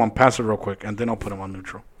 I'm gonna put him on passive real quick, and then I'll put him on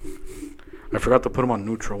neutral. I forgot to put him on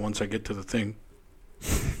neutral once I get to the thing.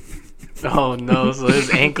 Oh no! So his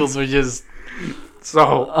ankles were just.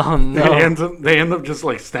 So Oh no! they end up just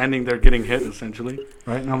like standing there getting hit essentially,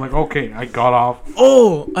 right? And I'm like, okay, I got off.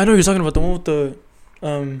 Oh, I know you're talking about the one with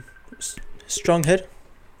the strong head.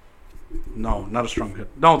 No, not a strong hit.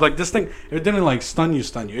 No, like this thing, it didn't like stun you.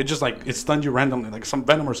 It just like it stunned you randomly, like some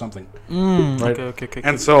venom or something. Right. Okay.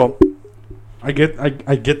 And so I get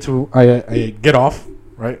off,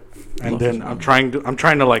 right? And then I'm trying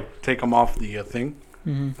to like take him off the thing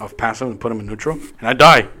of passive and put him in neutral, and I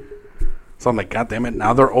die. So I'm like, God damn it!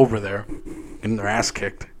 Now they're over there, getting their ass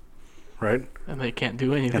kicked, right? And they can't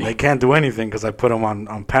do anything. And they can't do anything because I put them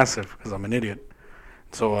on passive because I'm an idiot.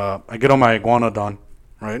 So I get on my iguanodon,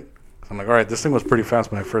 right? So I'm like, all right, this thing was pretty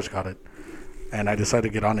fast when I first got it, and I decided to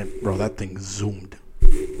get on it, bro. That thing zoomed.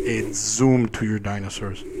 It zoomed to your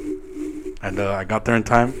dinosaurs, and I got there in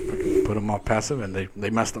time. I put them off passive, and they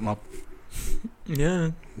messed them up.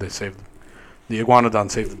 Yeah. They saved them. The iguanodon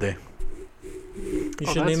saved the day. You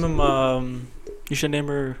Oh, should that's- name him. You should name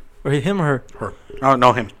her or him or her. Her. Oh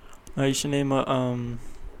no, him. You should name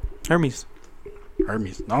Hermes.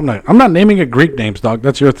 Hermes. No, I'm not naming it Greek names, dog.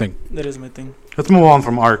 That's your thing. That is my thing. Let's move on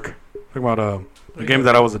from Ark. Talk about a game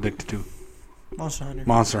that I was addicted to. Monster Hunter.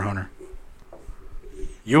 Monster Hunter.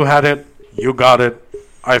 You had it. You got it.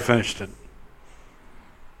 I finished it.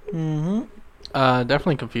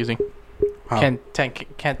 Definitely confusing. How?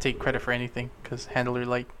 Can't take credit for anything because handler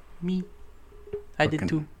like me. I did Fucking-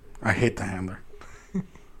 too. I hate the handler.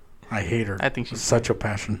 I hate her. I think With she's such a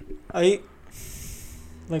passion. I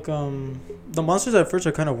like the monsters at first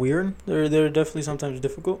are kind of weird. They're definitely sometimes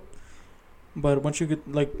difficult, but once you get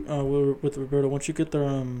like with Roberto, once you get their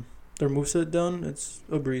moveset down, it's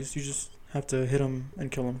a breeze. You just have to hit them and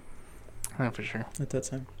kill them Yeah, for sure. at that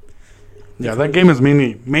time. Yeah, that game is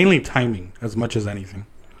mainly timing as much as anything,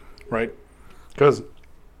 right? Because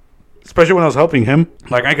especially when I was helping him,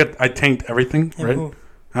 like I tanked everything, Him right? who?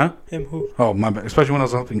 Huh? Him who? Oh my bad. Especially when I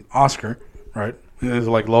was helping Oscar, right? It was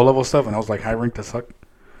like low level stuff, and I was like high ranked as fuck.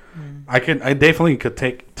 I definitely could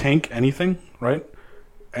tank anything, right?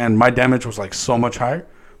 And my damage was like so much higher.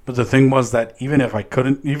 But the thing was that even if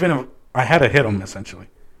I had to hit him essentially,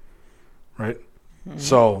 right?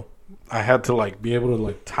 So I had to like be able to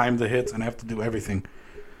like time the hits, and I have to do everything.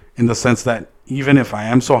 In the sense that even if I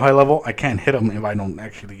am so high level, I can't hit them if I don't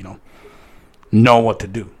actually, know what to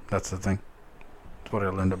do. That's the thing. That's what I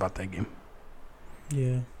learned about that game.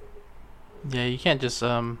 Yeah. Yeah, you can't just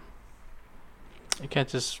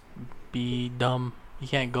be dumb. You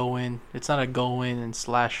can't go in. It's not a go in and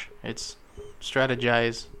slash. It's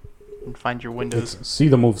strategize and find your windows. It's see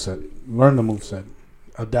the moveset, learn the moveset,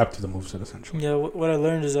 adapt to the moveset essentially. Yeah, what I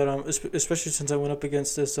learned is that especially since I went up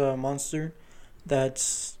against this monster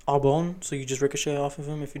that's all bone, so you just ricochet off of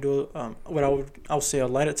him. If you do what I'll say a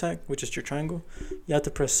light attack, which is your triangle, you have to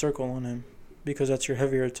press circle on him because that's your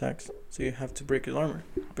heavier attacks. So you have to break his armor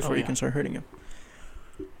before you can start hurting him.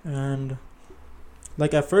 And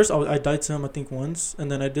like at first I died to him I think once, and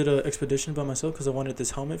then I did an expedition by myself because I wanted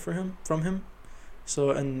this helmet from him. So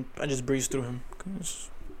and I just breezed through him.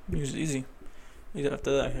 It was easy.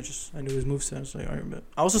 After that, I knew his moveset. I was like, alright, but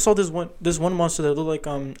I also saw this one monster that looked like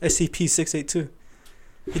SCP-682.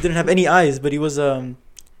 He didn't have any eyes, but he wasn't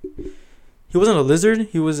a lizard.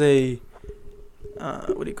 He was a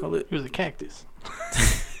what do you call it? He was a cactus.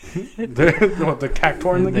 the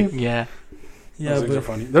cactuar in the game? Yeah. Yeah, Those things are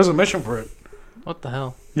funny. There's a mission for it. What the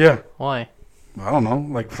hell? Yeah. Why? I don't know,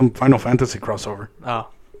 like some Final Fantasy crossover. Oh.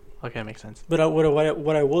 Okay, makes sense. But what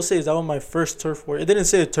I will say is that was my first turf war. It didn't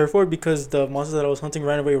say a turf war because the monster that I was hunting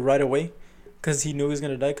ran away right away because he knew he was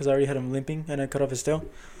going to die because I already had him limping and I cut off his tail.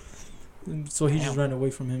 So he just ran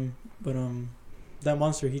away from him. But that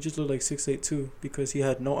monster, he just looked like 682 because he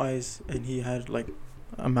had no eyes and he had like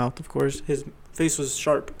a mouth, of course. His face was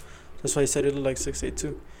sharp. That's why I said it looked like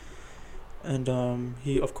 682. And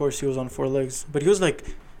he was on 4 legs. But he was like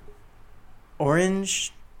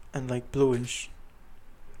orange and like bluish.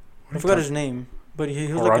 I forgot his name, but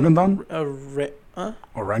he was Orangutan? like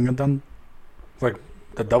Orangutan? Like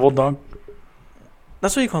the devil dog?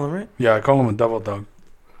 That's what you call him, right? Yeah, I call him a devil dog.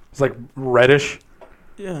 It's like reddish,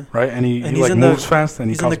 Yeah. right? And he he's like in moves fast and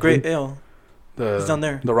he's in the Great Ale. The, He's down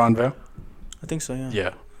there. The Ronvale? I think so, yeah.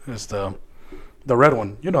 Yeah. It's the red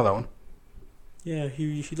one. You know that one. Yeah,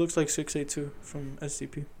 he looks like 682 from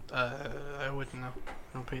SCP. I wouldn't know.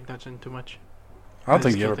 I don't pay attention too much. I don't I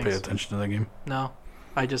think just you kill ever pay things. attention to that game. No.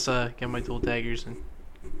 I just get my dual daggers and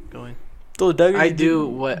go in. Those daggers. I do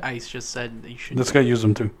what Ice just said that you should This do. guy used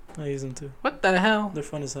them too. I use them too. What the hell? They're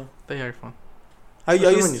fun as hell. They are fun. I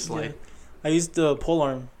Especially when you used slide. I used the pole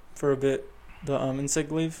arm for a bit, the insect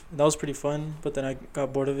glaive. That was pretty fun, but then I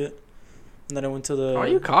got bored of it, and then I went to the. Why are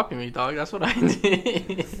you copying me, dog? That's what I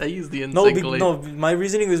did. I used the insect glaive. No. My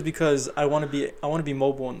reasoning was because I want to be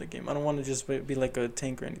mobile in the game. I don't want to just be like a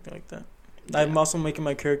tank or anything like that. Yeah. I'm also making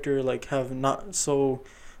my character like have not so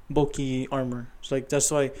bulky armor. So like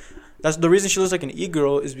that's the reason she looks like an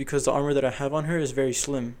e-girl is because the armor that I have on her is very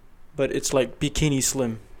slim, but it's like bikini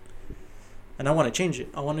slim. And I want to change it.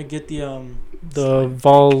 I want to get the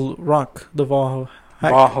Vol Rock, the Vol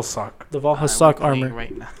Valhassak. the Valhassak we're playing armor.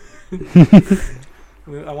 right now.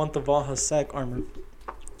 I want the Valhassak armor.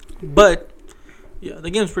 But yeah, the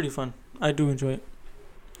game's pretty fun. I do enjoy it.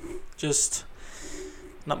 Just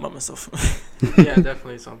not by myself. Yeah,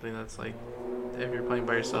 definitely something that's like, if you're playing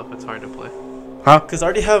by yourself, it's hard to play. Cause I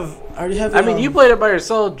already have. I mean, you played it by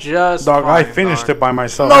yourself just. Dog, I fine, finished dog. it by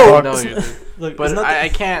myself. No! Dog. No, you did. Look, But it's not I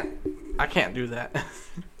can't do that.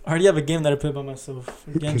 I already have a game that I play by myself,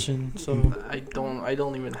 Genshin. So I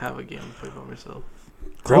don't even have a game to play by myself.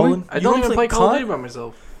 Colin, I you don't even play Call of COD? Duty by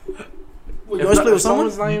myself. Wait, If you always play with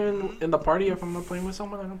someone's someone? not even in the party, if I'm not playing with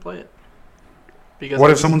someone, I don't play it. Because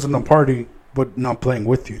What if someone's in the party but not playing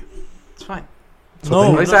with you? It's fine. So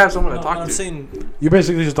then at least I have someone to talk I'm to. saying you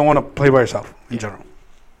basically just don't want to play by yourself in general.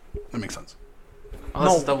 That makes sense.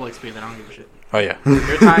 Unless No. it's double XP, then I don't give a shit. Oh yeah.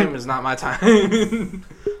 Your time is not my time.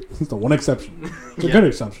 It's the one exception. It's a Yeah. good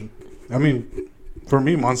exception. I mean, for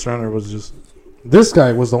me, Monster Hunter was just... This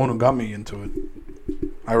guy was the one who got me into it,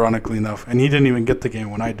 ironically enough. And he didn't even get the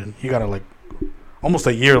game when I did. He got it like almost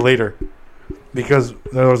a year later. Because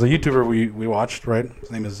there was a YouTuber we watched, right?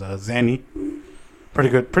 His name is Zanny. Pretty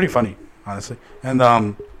good. Pretty funny, honestly.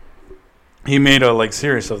 And he made a like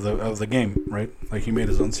series of the game, right? Like he made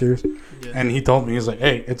his own series. Yeah. And he told me, he's like,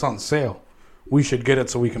 hey, it's on sale. We should get it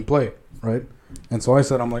so we can play it, right? And so I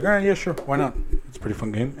said, I'm like, all right, yeah, sure. Why not? It's a pretty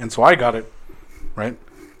fun game. And so I got it, right?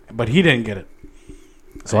 But he didn't get it.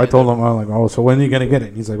 So I told him, I'm like, oh, so when are you going to get it?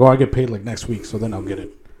 And he's like, oh, I get paid like next week, so then I'll get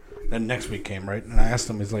it. Then next week came, right? And I asked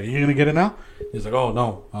him, he's like, are you going to get it now? He's like, oh,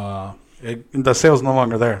 no. The sale's no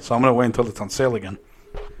longer there, so I'm going to wait until it's on sale again.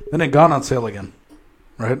 Then it got on sale again,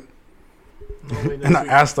 right? And I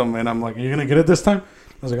asked him, and I'm like, are you going to get it this time?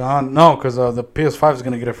 I was like, no, because the PS5 is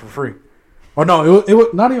going to get it for free. Or no, it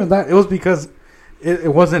was not even that. It was because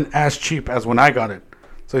it wasn't as cheap as when I got it.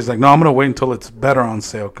 So he's like, no, I'm gonna wait until it's better on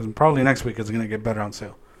sale because probably next week it's gonna get better on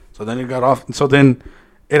sale. So then it got off. So then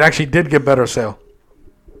it actually did get better sale.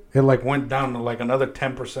 It like went down to like another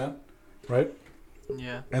 10%, right?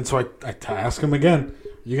 Yeah. And so I asked him again,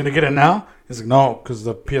 you gonna get it now? He's like, no, because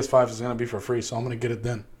the PS5 is gonna be for free, so I'm gonna get it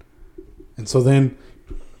then. And so then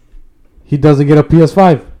he doesn't get a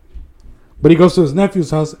PS5, but he goes to his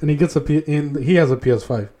nephew's house and he gets he has a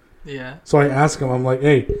PS5. Yeah. So I ask him, I'm like,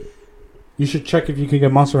 hey, you should check if you can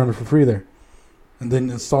get Monster Hunter for free there, and then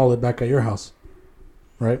install it back at your house,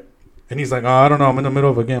 right? And he's like, oh, I don't know, I'm in the middle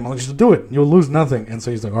of a game. I'm like, just do it. You'll lose nothing. And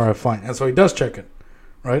so he's like, all right, fine. And so he does check it,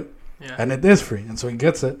 right? Yeah. And it is free. And so he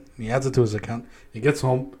gets it. He adds it to his account. He gets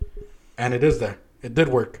home, and it is there. It did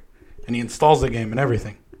work. And he installs the game and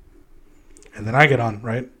everything. And then I get on,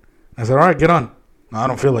 right? I said, all right, get on. No, I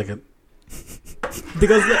don't feel like it.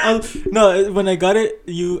 Because no, when I got it,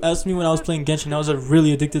 you asked me when I was playing Genshin. I was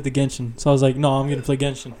really addicted to Genshin, so I was like, "No, I'm gonna play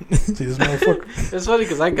Genshin." See this motherfucker. It's funny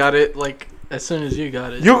because I got it like as soon as you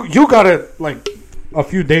got it. You got it like a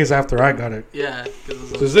few days after I got it. Yeah. So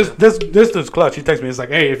this is clutch. He texts me. It's like,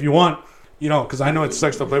 hey, if you want, because I know it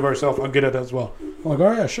sucks to play by yourself. I'll get it as well. I'm like,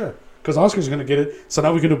 oh yeah, sure. Because Oscar's gonna get it. So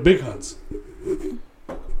now we can do big hunts.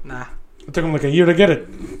 Nah. It took him like a year to get it,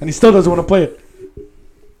 and he still doesn't want to play it.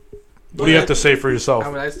 What do you have to say for yourself? I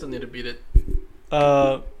mean, I still need to beat it.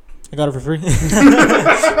 I got it for free. I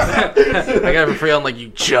got it for free on like you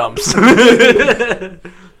jumps. Took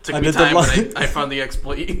me time when I found the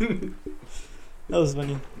exploit. That was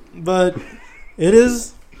funny, but it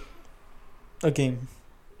is a game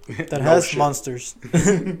that has monsters,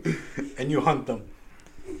 and you hunt them.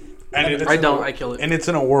 And I don't. I kill it. And it's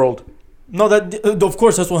in a world. No, that of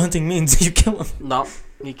course that's what hunting means. You kill them. No,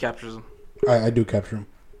 he captures them. I do capture him.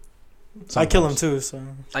 Sometimes. I kill him too. So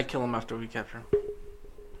I kill him after we capture him.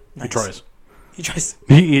 nice. He tries. He tries.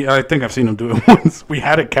 I think I've seen him do it once. We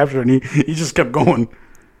had it captured, and he just kept going.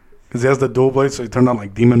 Because he has the dual blade, so he turned on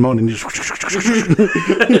like demon mode, and he just...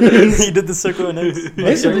 He did the circle and X.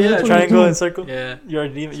 Basically, yeah, Triangle and circle. Yeah. You're a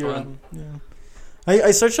demon. You're Fun. yeah.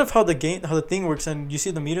 I searched up how the thing works, and you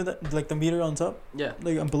see the meter the meter on top, Yeah.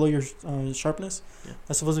 like below your sharpness. Yeah.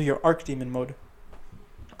 That's supposed to be your arc demon mode.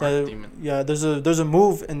 Demon. Yeah, there's a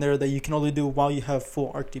move in there that you can only do while you have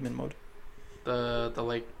full arc demon mode. The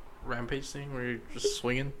like rampage thing where you're just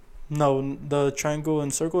swinging. No, the triangle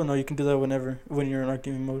and circle. No, you can do that when you're in arc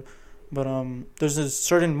demon mode. But there's a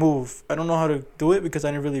certain move. I don't know how to do it because I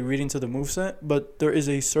didn't really read into the moveset. But there is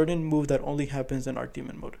a certain move that only happens in arc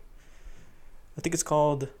demon mode. I think it's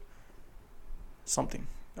called something.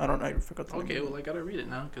 I don't know. I forgot the Okay, name. well I gotta read it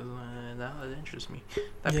now because that interests me.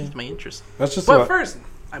 That piques my interest. That's just But first,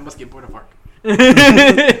 I must get bored of Ark.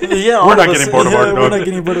 Yeah, We're not getting bored of Ark, We're dog. not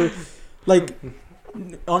getting bored of. Like,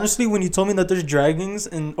 honestly, when you told me that there's dragons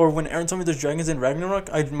or when Aaron told me there's dragons in Ragnarok,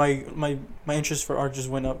 my interest for Ark just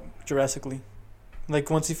went up drastically. Like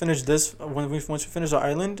once we finish once we finish our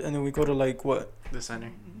island and then we go to like what? The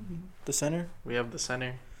center. The center. We have the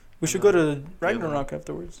center. We should go to Ragnarok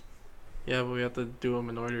afterwards. Yeah, but we have to do them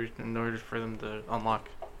in order for them to unlock.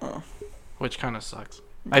 Oh. Which kind of sucks.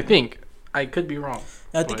 I think. I could be wrong.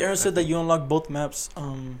 I think But Aaron said that you unlock both maps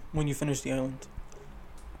when you finish the island.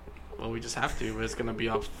 Well, we just have to, but it's gonna be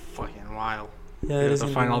a fucking while. Yeah, We it have is to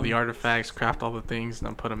gonna find be all the wild. artifacts, craft all the things, and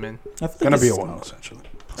then put them in. I feel It's going to like be a it's- while, essentially.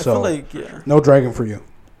 I So, feel like yeah. no dragon for you.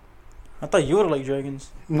 I thought you would like dragons.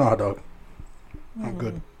 No, dog. I'm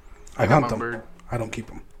good. Mm. I got hunt my them. bird. I don't keep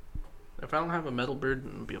them. If I don't have a metal bird,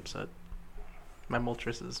 I'll be upset. My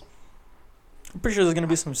Moltres is. I'm pretty sure there's gonna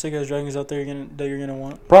be some sick ass dragons out there that you're gonna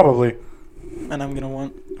want, Probably. and I'm gonna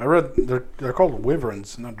want. I read they're called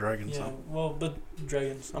wyverns, not dragons. Yeah, though. well, but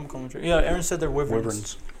dragons. I'm calling them dragons. Yeah, Aaron said they're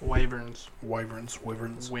wyverns. Wyverns. Wyverns.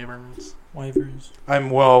 Wyverns. Wyverns. Wyverns. I'm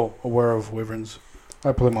well aware of wyverns.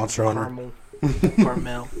 I play Monster Hunter. Caramel.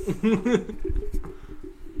 Carmel.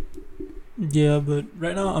 Yeah, but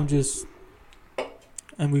right now I'm just.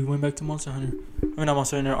 And we went back to Monster Hunter. I mean, not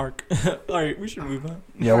Monster Hunter Arc. Alright, we should move on.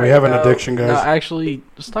 Yeah, we have an addiction, guys. No, actually,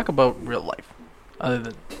 let's talk about real life. Other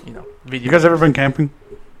than, video. You guys ever been camping?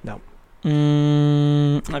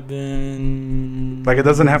 I've been. Like, it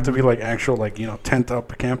doesn't have to be like actual, like, tent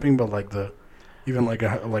up camping, but like even like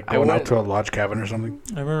I going out went- to a lodge cabin or something.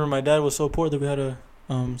 I remember my dad was so poor that we had to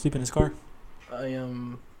sleep in his car.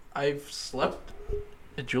 I've slept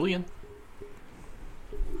at Julian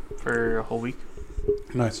for a whole week.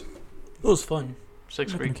 Nice. It was fun.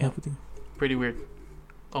 Sixth I'm not grade gonna camp. with you. Pretty weird.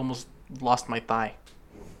 Almost lost my thigh.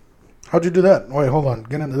 How'd you do that? Wait, hold on.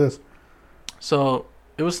 Get into this. So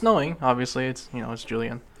it was snowing. Obviously, it's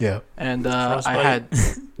Julian, Yeah. and Frostbite.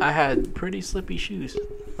 I had pretty slippy shoes.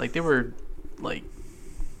 Like they were like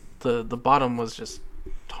the bottom was just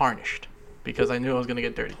tarnished because I knew I was gonna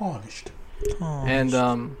get dirty. Tarnished. And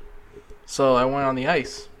so I went on the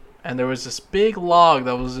ice, and there was this big log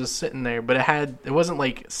that was just sitting there, but it wasn't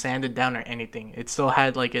like sanded down or anything. It still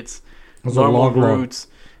had like its was a normal log. roots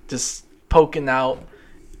just poking out,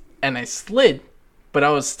 and I slid, but I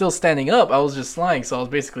was still standing up. I was just sliding, so I was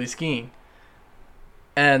basically skiing.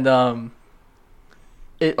 And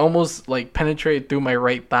it almost like penetrated through my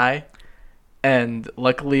right thigh, and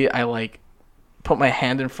luckily I like put my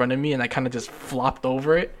hand in front of me and I kind of just flopped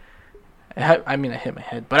over it. I mean, I hit my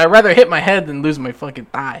head, but I'd rather hit my head than lose my fucking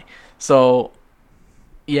thigh. So,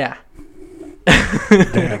 yeah.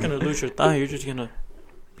 You're not gonna lose your thigh. You're just gonna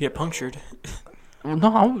get punctured.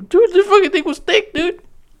 No, dude, this fucking thing was thick, dude.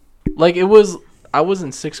 Like, it was... I was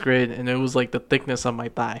in 6th grade, and it was, like, the thickness of my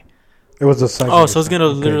thigh. It was a size. Oh, so it's gonna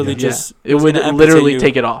literally just... It would literally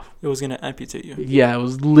take it off. It was gonna amputate you. Yeah, it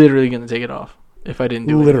was literally going to take it off if I didn't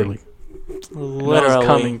do it. Literally. Literally. That was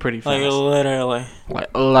coming pretty fast. Like, literally.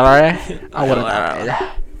 Like, literally? I would have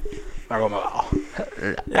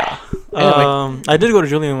Yeah. Anyway. I did go to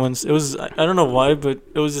Julian once. It was... I don't know why, but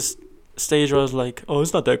it was this stage where I was like, oh,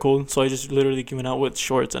 it's not that cold. So I just literally came out with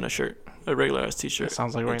shorts and a shirt. A regular-ass t-shirt. It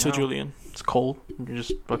sounds like right to now. Julian. It's cold. You're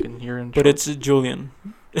just fucking here in But it's Julian.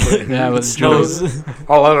 Yeah, but It snows.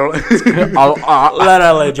 literally,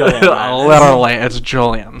 Julian. literally, it's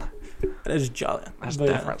Julian. It's Julian. That's But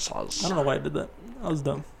yeah, differences. I don't know why I did that. I was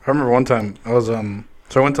dumb. I remember one time I was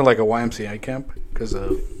so I went to like a YMCA camp because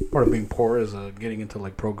part of being poor is getting into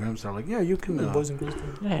like programs. They're like, yeah, you can Boys and girls.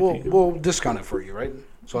 Yeah, we'll discount it for you, right?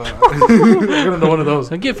 So I'm gonna know one of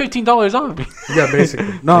those. I get $15 off. Yeah,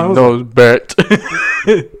 basically. No, it was Those bet.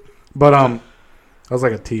 But I was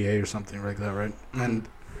like a TA or something like that, right? And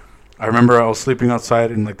I remember I was sleeping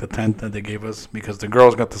outside in like the tent that they gave us because the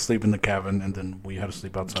girls got to sleep in the cabin and then we had to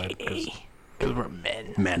sleep outside because we're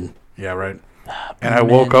men. men. Yeah, right. And I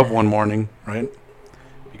woke up one morning, right?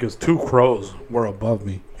 Because 2 crows were above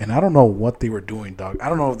me, and I don't know what they were doing, dog. I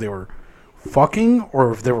don't know if they were fucking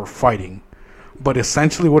or if they were fighting. But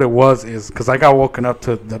essentially what it was is because I got woken up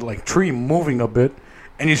to the like tree moving a bit,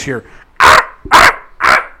 and you just hear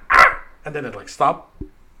and then it like stopped.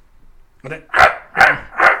 And then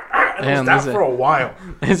and it was that for a while.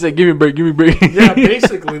 He said, give me a break. Yeah,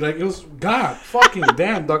 basically, like it was God fucking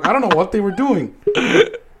damn, dog. I don't know what they were doing.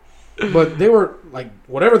 But they were like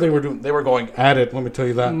whatever they were doing, they were going at it, let me tell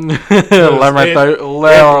you that. It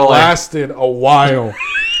lasted a while.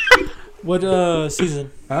 What season?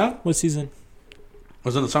 Huh? What season? It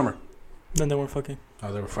was in the summer. Then they were fucking.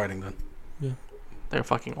 Oh, they were fighting then. Yeah. They were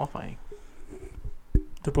fucking all fighting.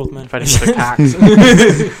 They're both men. Fighting with their cocks.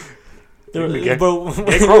 They were, Gay- bro,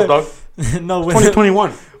 Gay crows, dog. No, when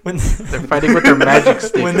 2021. when They're fighting with their magic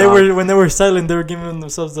stick. when they were silent, they were giving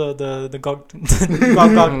themselves the gog gog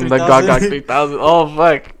the Gog Gog 3000. Oh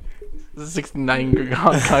fuck. The 69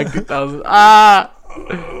 Gog Gog 3000. Ah.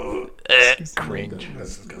 Cringe.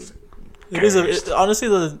 That's disgusting. It is honestly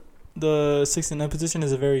the 69 position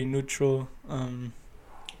is a very neutral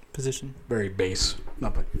position. Very base.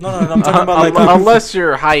 Not like No, I'm talking about like unless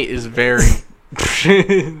your height is very.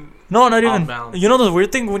 no, not even. Off-balance. You know the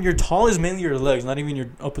weird thing when you're tall is mainly your legs, not even your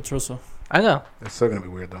upper torso. I know. it's still gonna be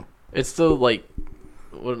weird though. It's still like,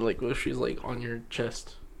 what if she's like on your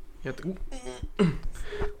chest? You have to.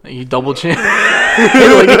 Like, you double chin.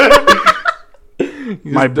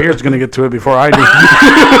 My beard's gonna get to it before I do.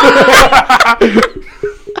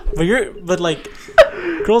 But like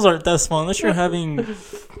girls aren't that small unless you're having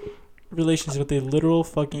relations with a literal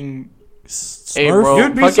fucking Hey, smurf. bro,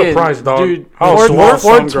 You'd be fucking- surprised, dog, Dude, how small some girls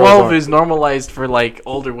 412 are. is normalized for like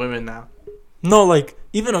older women now. No, like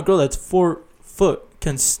even a girl that's 4 foot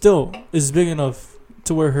can still is big enough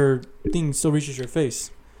to where her thing still reaches your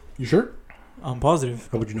face. You sure? I'm positive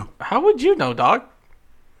How would you know? How would you know, dog?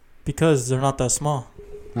 because they're not that small.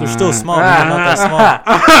 They're still small, but they're not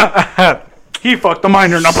that small. He fucked a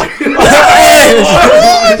minor, and I'm like,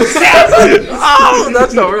 Oh,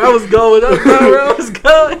 that's not where I was going. That's not where I was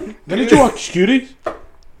going. Didn't you watch Cuties?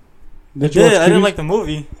 Did you Yeah, watch I didn't Cuties? like the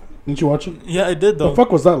movie. Didn't you watch it? Yeah, I did The though.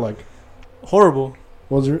 fuck was that like? Horrible.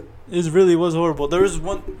 Was it? It really was horrible. There was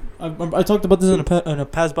one. I talked about this in a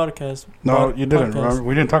past podcast. no, you didn't. Podcast. Remember?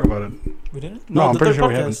 We didn't talk about it. We didn't. No, I'm the pretty third sure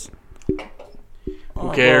we podcast.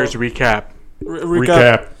 Who cares? Recap.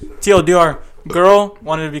 Recap. TLDR. Girl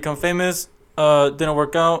wanted to become famous. Didn't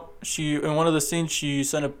work out. She in one of the scenes she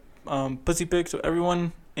sent a pussy pic to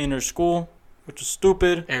everyone in her school, which was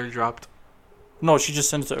stupid. Airdropped. No, she just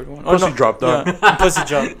sent it to everyone. Pussy no. dropped, dog. Yeah, pussy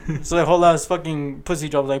drop. So the whole ass fucking pussy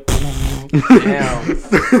drop was like.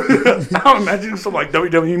 Damn. Now imagine some like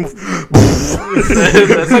WWE move.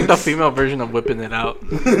 That's like the female version of whipping it out.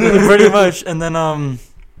 Pretty much. And then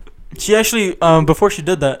she actually before she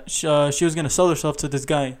did that, she was gonna sell herself to this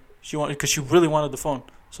guy. She wanted because she really wanted the phone,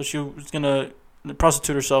 so she was gonna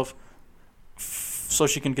prostitute herself so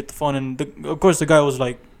she can get the phone. And of course the guy was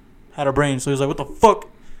like had a brain, so he was like, "What the fuck?"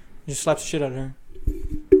 He slapped the shit out of her.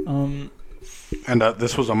 And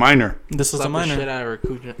this was a minor. This was Slap a minor. the shit out of her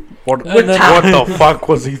coochie. What And then- what the fuck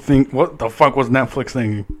was he think? What the fuck was Netflix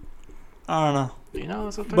thinking? I don't know. You know,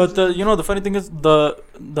 sometimes But the funny thing is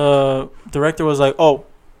the director was like, "Oh,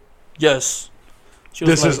 yes." She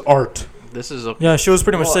was This like, is art. this is a yeah. She was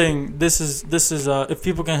pretty much Well- saying this is if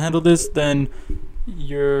people can handle this, then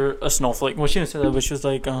you're a snowflake. Well, she didn't say that, but she was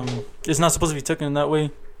like, it's not supposed to be taken in that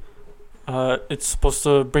way. It's supposed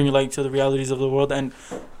to bring you like to the realities of the world, and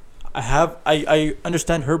I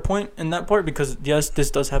understand her point in that part because yes, this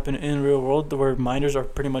does happen in real world where minors are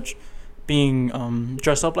pretty much being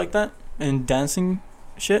dressed up like that and dancing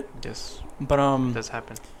shit. yes, But it does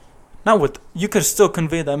happen. not with you could still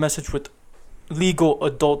convey that message with legal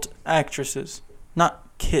adult actresses, not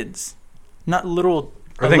kids, not little.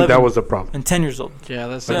 I think that 11 was the problem. and 10 years old. Yeah,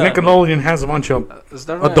 that's Like Yeah. Nickelodeon has a bunch of it's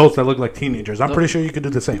definitely- adults that look like teenagers. I'm pretty sure you could do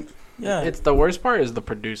the same. Yeah, It's the worst part is the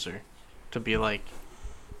producer to be like,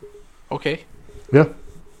 okay, Yeah.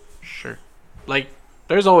 sure. Like,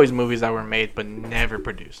 there's always movies that were made but never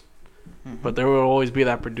produced. But there will always be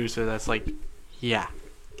that producer that's like, yeah.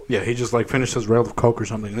 Yeah, he just like finished his rail of coke or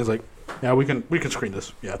something, and he's like, "Yeah, we can screen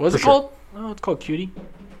this." Yeah, What's for it sure. called? Oh, it's called Cutie.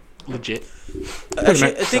 Legit.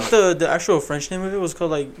 actually, I think the actual French name of it was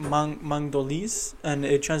called like Mangdolis, and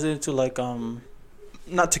it translated to like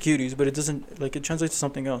not to cuties, but it doesn't like it translates to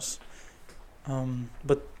something else.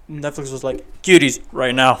 But Netflix was like cuties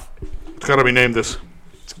right now. It's gotta be named this.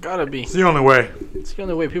 It's gotta be. It's the only way. It's the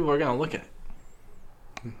only way people are gonna look at it.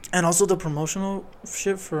 And also the promotional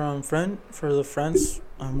shit for the friends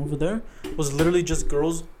over there was literally just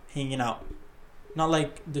girls hanging out, not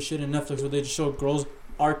like the shit in Netflix where they just show girls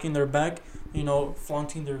arcing their back,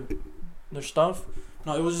 flaunting their stuff.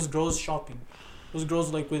 No, it was just girls shopping. It was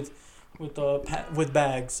girls like with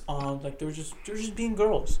bags on, like they were just being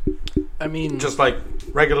girls. I mean, Just like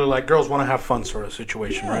regular, like girls want to have fun sort of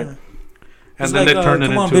situation, right? Yeah. And It's then like, they turned it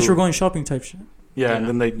come on, into bitch, we're going shopping type shit. yeah, and Yeah.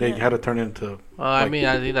 then they Yeah. had to turn it into I like mean,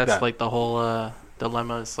 I think that's that. like the whole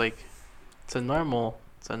dilemma. It's like it's a normal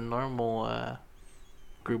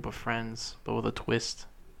group of friends, but with a twist.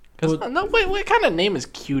 Because But- no, wait, what kind of name is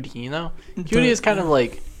Cutie? You know, Cutie is kind of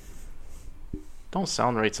like don't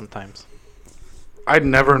sound right sometimes. I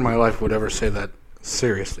never in my life would ever say that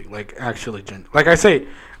seriously, like actually, like I say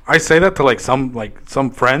that to like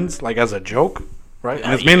some friends, like as a joke, right?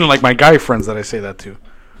 And it's mainly like my guy friends that I say that to.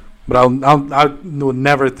 But I would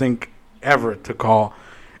never think ever to call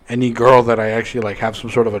any girl that I actually like have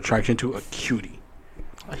some sort of attraction to a cutie.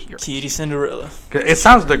 Cutie Cinderella. 'Cause it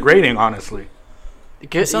sounds degrading, honestly.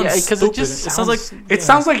 Because sounds it stupid. just It sounds sounds like It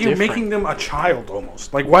sounds like you're different. making them a child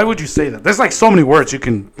almost. Like, why would you say that? There's like so many words you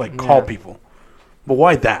can like call Yeah. people, but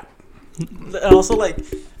why that? And also like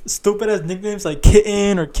stupid ass nicknames like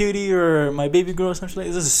kitten or cutie or my baby girl or something like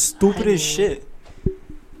that. This is stupid as shit.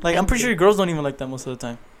 Like I'm pretty sure girls don't even like that most of the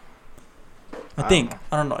time. I think.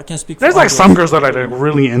 I don't know. I can't speak for There's all like girls. some girls that are like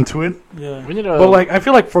really into it, Yeah. we need to. but like I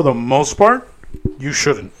feel like for the most part, you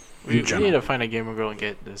shouldn't. we in general. need to find a gamer girl and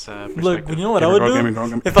get this perspective. Look, you know what I Gamer would girl, do? gaming girl,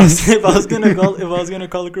 gaming- If I was gonna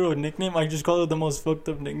call a girl a nickname, I'd just call her the most fucked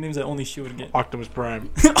up nicknames that only she would get. Optimus Prime.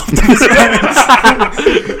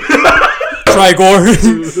 Trigor.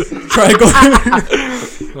 Trigor.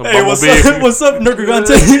 Hey, what's up? What's up,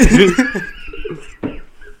 Nergigante?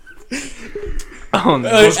 Oh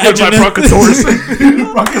no. What's good, my Anjanith. Bronchosaurus?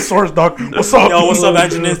 Bronchosaurus, dog. What's up? Yo, what's up,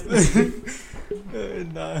 Anjanith?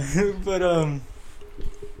 Nah, but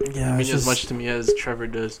yeah, I mean, it's as just much to me as Trevor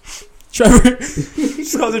does. Trevor.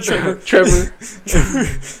 Just call it Trevor. Trevor.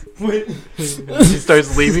 Wait, He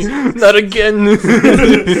starts leaving. Not again.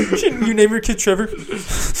 shouldn't you name your kid Trevor?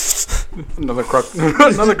 Another crook.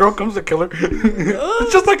 Another girl comes to kill her.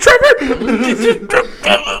 It's just like Trevor.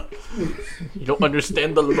 You don't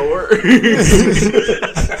understand the lore.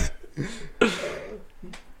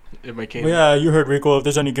 If I can't. Well, yeah, you heard Rico. If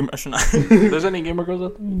there's any gamer, If there's any gamer girls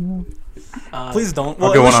out there, please don't.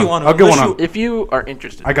 I'll Well, get one unless you on. want to. I'll get one on. if you are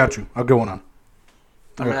interested, I got you. I'll get one on.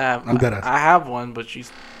 I'm gonna have. I'm dead ass. I have one, but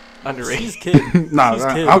she's underage. She's kid. Nah, She's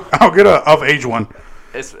kid. I'll get a of age one.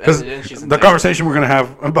 Because she's in The Texas. conversation we're gonna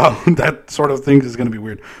have about that sort of thing is gonna be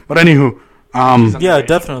weird. But anywho, Yeah, underage.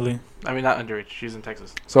 definitely. I mean, not underage. She's in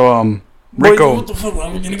Texas. so Rico, What the fuck?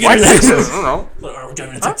 I'm gonna get why her. Texas? I don't know. We're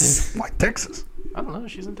driving to Texas. Why Texas? I don't know.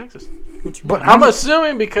 She's in Texas. What you But mean? I'm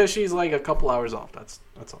assuming because she's like a couple hours off. That's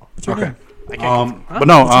all. What's your Okay. name? I can't confirm. But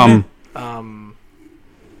no, What's your name?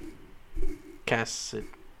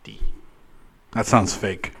 Cassidy. that sounds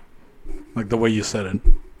fake. Like the way you said it.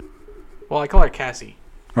 Well, I call her Cassie,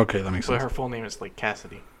 Okay, that makes but sense. her full name is like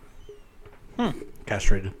Cassidy.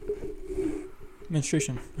 Castrated.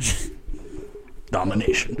 Menstruation.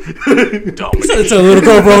 Domination. It's a little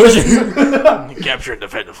girl, bro. Capture and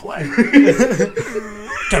defend the flag.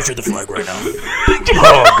 Capture the flag right now.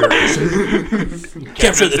 Oh, girls.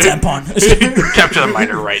 Capture the tampon. Capture the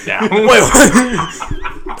minor right now. Wait, what?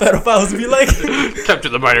 Pedophiles be like, Capture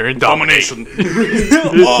the minor in domination.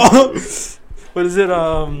 oh, what is it?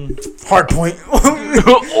 Hard point.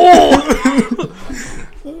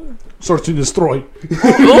 Search and destroy.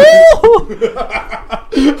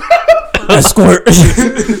 Escort.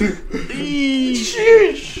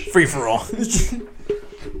 Free for all.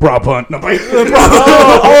 Prop hunt. No, but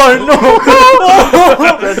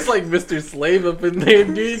That's like Mr. Slave up in there,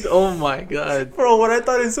 dude. Oh my god. Bro, what I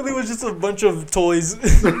thought instantly was just a bunch of toys.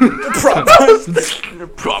 Prop one.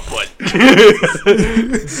 Prop one.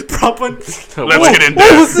 Prop one. Let's get in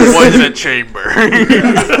there. One's in a chamber.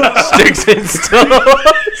 Sticks and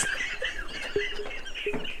stones.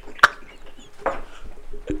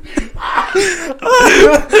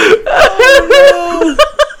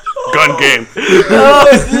 Gun game.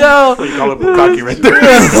 Oh You call it bukkake right there. no.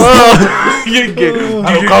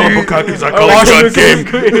 I don't call it bukkakes. I call it gun game.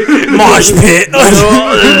 Mosh pit.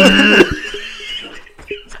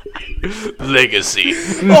 Legacy.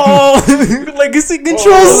 Oh, legacy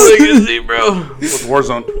controls. Legacy, bro. With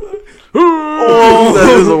Warzone. Oh, that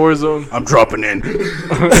is a war zone. I'm dropping in.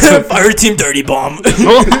 Fire team dirty bomb.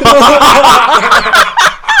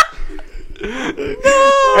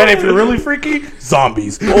 And if you're really freaky,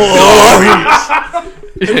 zombies. And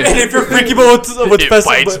if you're freaky with It festive,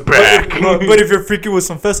 bites back. but if you're freaky with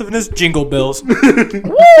some festiveness, jingle bells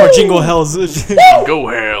or jingle hells. Go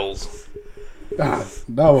hells. God,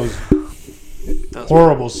 that was That's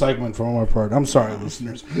horrible segment from my part. I'm sorry,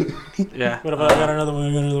 listeners. Yeah. What about I got another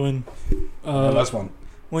one? Last one.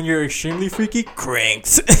 When you're extremely freaky,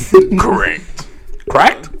 cranked. Correct.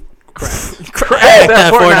 Cracked?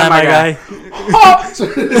 That Fortnite, my guy.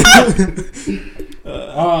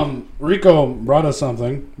 Rico brought us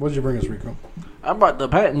something. What did you bring us, Rico? I brought the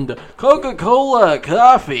patent Coca-Cola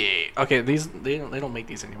coffee. Okay, they don't make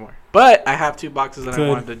these anymore. But I have 2 boxes that I Good.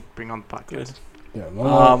 wanted to bring on the podcast. Yeah,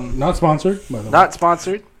 well, Um, not sponsored. By the way. Not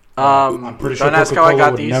sponsored. I'm pretty sure don't ask how I Coca-Cola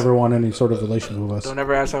got would these. never want any sort of relation with us. Don't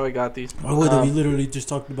ever ask how I got these. Oh, wait, Um, we literally just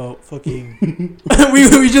talked about fucking. we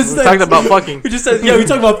just We said, talked about fucking. We just said we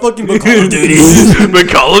talked about fucking Call of Duty. The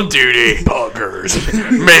Call of Duty. Buggers.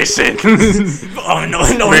 Mason. Oh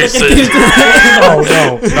no, Mason. No.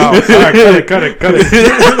 All right, cut it.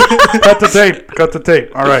 Cut the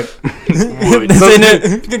tape. All right.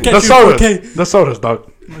 The sodas,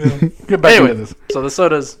 dog. Get back Anyway, into this. so the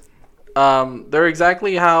sodas, they're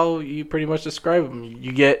exactly how you pretty much describe them.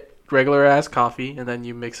 You get regular ass coffee, and then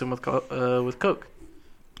you mix them with Coke.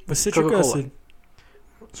 With citric Coca-Cola. acid.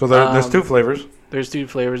 So there's 2 Um, flavors. There's 2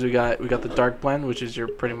 flavors. We got the dark blend, which is your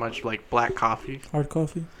pretty much like black coffee, Hard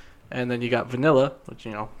coffee. and then you got vanilla, which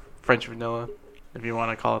French vanilla, if you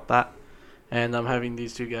want to call it that. And I'm having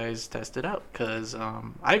these 2 guys test it out because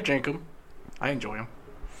I drink them, I enjoy them,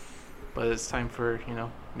 but it's time for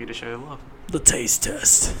me to share the love. The taste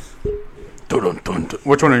test. Dun.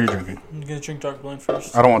 Which one are you drinking? I'm gonna drink dark blend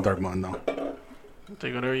first. I don't want dark blend, no.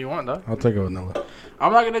 Take whatever you want, dog. I'll take a vanilla.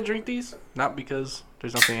 I'm not gonna drink these, not because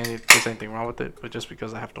there's anything wrong with it, but just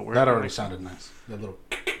because I have to wear That it. already sounded nice. That little.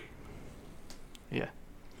 Yeah,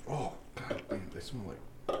 Oh God, damn, they smell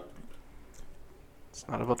like. it's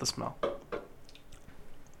not about the smell.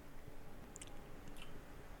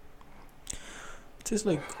 Tastes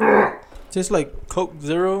like Coke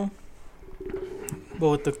Zero, but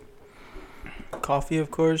with the coffee,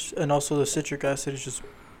 of course, and also the citric acid is just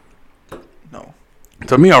no.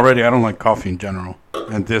 To me already, I don't like coffee in general,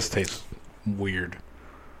 and this tastes weird.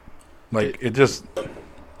 Like it just.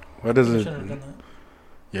 What is it? Shouldn't have done that.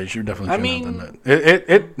 Yeah, you should definitely. I shouldn't have mean- done that.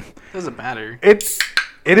 It Doesn't matter. it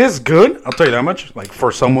is good. I'll tell you that much. Like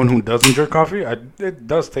for someone who doesn't drink coffee, it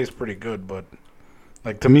does taste pretty good. But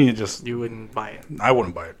like to me, it just You wouldn't buy it. I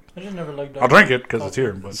wouldn't buy it. I just never liked dark. I'll drink it because it's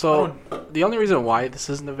here. But So the only reason why this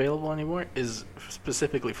isn't available anymore is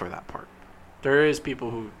specifically for that part. There is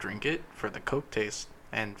people who drink it for the Coke taste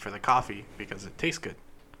and for the coffee because it tastes good,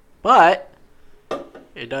 but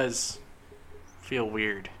it does feel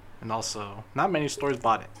weird, and also not many stores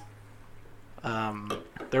bought it.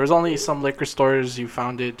 There was only some liquor stores you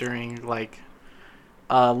found it during like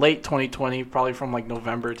late 2020, probably from like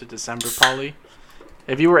November to December, probably.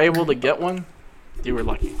 If you were able to get one, you were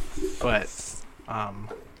lucky. But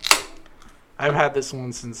I've had this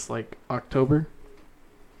one since like October.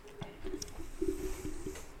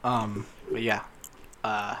 But yeah.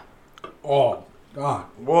 Oh God.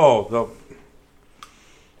 Whoa,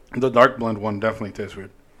 the dark blend one definitely tastes weird.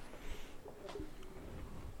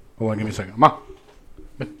 Hold on, give me a second. Ma,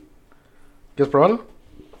 ¿quieres probarlo?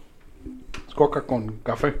 Es coca con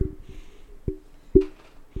café. I'm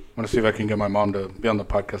gonna see if I can get my mom to be on the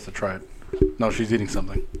podcast to try it. No, she's eating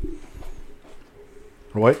something.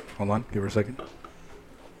 Wait, hold on, give her a second.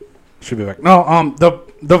 She'll be back. No,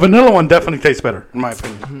 the vanilla one definitely tastes better, in my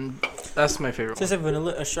opinion. That's my favorite one. Tastes like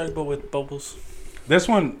vanilla extract, but with bubbles. This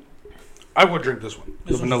one, I would drink this one.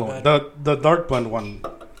 This The one's vanilla one. bad. The dark blend one,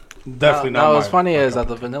 definitely not. No, what's my- funny my is cup.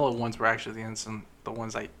 that the vanilla ones were actually the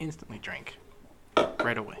ones I instantly drank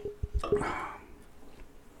right away.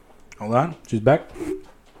 Hold on, she's back.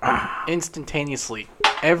 Instantaneously,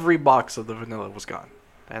 every box of the vanilla was gone,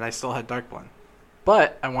 and I still had dark blend.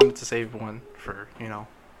 But I wanted to save one for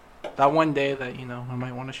that one day that I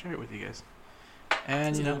might want to share it with you guys.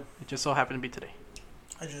 And Yeah. it just so happened to be today.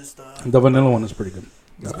 I just The vanilla one is pretty good.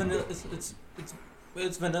 it's vanilla.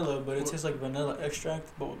 It's vanilla, but it tastes like vanilla extract,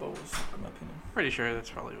 but with bubbles. In my opinion. Pretty sure that's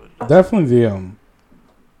probably what it is. Definitely the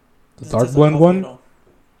Doesn't dark taste blend like coffee one at all.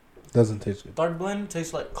 doesn't taste good. Dark blend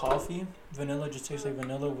tastes like coffee. Vanilla just tastes like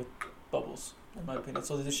vanilla with bubbles, in my opinion.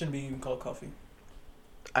 So this shouldn't be even called coffee.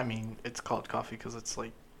 I mean, it's called coffee because it's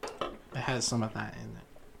like it has some of that in it,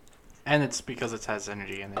 and it's because it has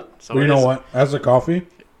energy in it. So Well, you it know is- what? As a coffee,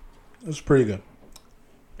 it's pretty good.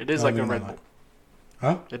 It is I like a mean, Red I Bull.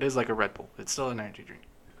 Huh? It is like a Red Bull. It's still an energy drink.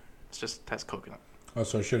 It's just has coconut. Oh,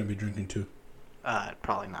 so I shouldn't be drinking two.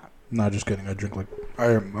 Probably not. No, just kidding. I drink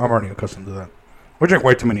I'm already accustomed to that. We drink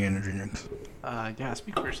way too many energy drinks. Yeah,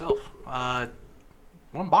 speak for yourself.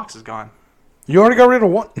 One box is gone. You already got rid of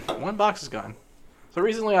one. One box is gone. So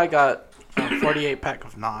recently I got a 48 pack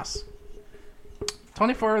of NOS.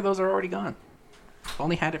 24 of those are already gone.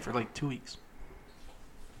 Only had it for like 2 weeks.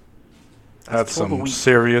 That's 12 a some week.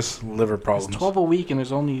 serious liver It's problems. 12 a week and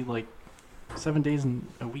there's only like 7 days in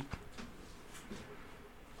a week.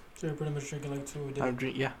 So you're pretty much drinking like 2 a day. I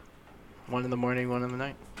drink, yeah. 1 in the morning, 1 in the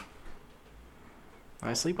night.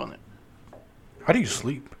 I sleep on it. How do you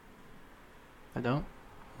sleep? I don't.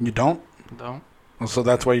 You don't? Don't. Well, so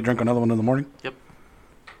that's why you drink another one in the morning? Yep.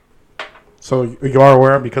 So you are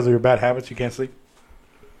aware because of your bad habits you can't sleep?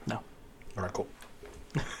 No. All right, cool.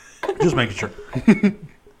 Just making sure.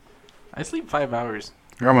 I sleep 5 hours.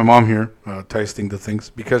 I got my mom here tasting the things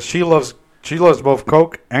because she loves both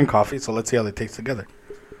Coke and coffee. So let's see how they taste together.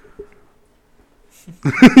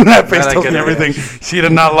 That face I tells get me it. everything. She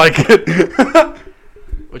did not like it.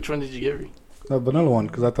 Which one did you give me? The vanilla one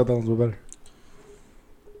because I thought that one was better.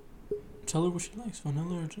 Tell her what she likes,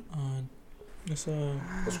 vanilla or it's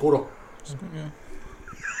Oscuro. yeah.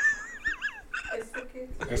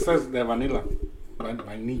 Esta es de vanilla.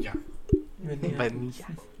 Vainilla. Vanilla.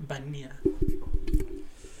 Vanilla.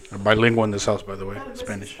 Bilingual in this house, by the way.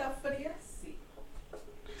 Spanish. She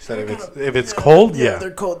said if it's cold, yeah.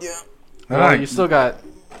 They're cold, yeah. All Well, right. you still got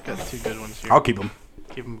 2 good ones here. I'll keep them.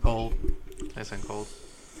 Keep them cold. Nice and cold.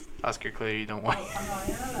 Oscar, clearly you don't want.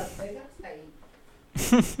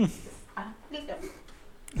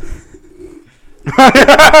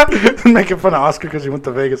 Making fun of Oscar because he went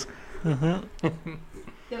to Vegas.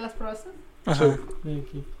 ¿Ya las probaste? Uh-huh.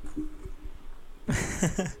 Thank you.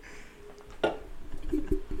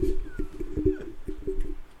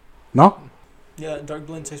 No? Yeah, dark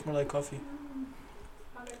blend tastes more like coffee.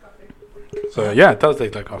 So yeah, it does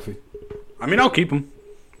taste like coffee. I mean, I'll keep them.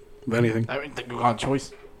 If anything. I didn't think we got a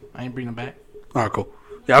choice. I ain't bringing them back. Oh, cool.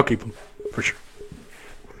 Yeah, I'll keep them for sure.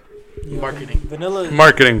 Yeah, Marketing. Vanilla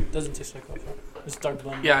Marketing. doesn't taste like coffee. It's dark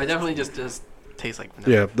blend. Yeah, it definitely just tastes like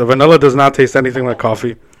vanilla. Yeah, the vanilla does not taste anything like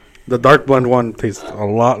coffee. The dark blend one tastes a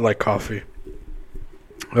lot like coffee.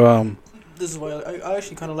 This is why I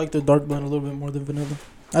actually kind of like the dark blend a little bit more than vanilla.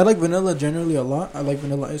 I like vanilla generally a lot. I like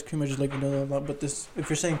vanilla ice cream. I just like vanilla a lot. But this, if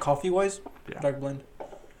you're saying coffee wise, Yeah. dark blend.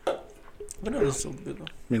 Vanilla's still good though.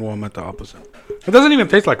 Meanwhile, I'm at the opposite. It doesn't even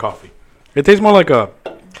taste like coffee. It tastes more like a...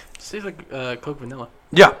 It tastes like Coke vanilla.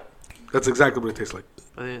 Yeah, that's exactly what it tastes like.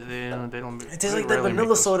 But they don't. It tastes like that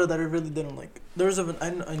vanilla soda that I really didn't like. There's a I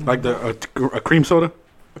Like a cream soda?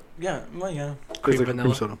 yeah, well, yeah. Tastes like a vanilla?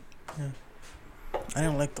 cream soda. I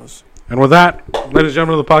didn't like those. And with that, ladies and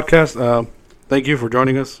gentlemen of the podcast, thank you for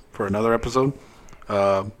joining us for another episode.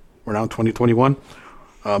 We're now in 2021.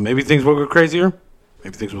 Maybe things will go crazier.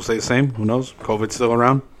 Maybe things will stay the same. Who knows? COVID's still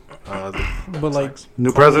around. But like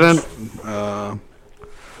New president.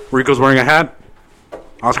 Rico's wearing a hat.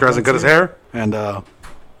 Oscar hasn't cut his hair. And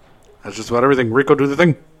that's just about everything. Rico, do the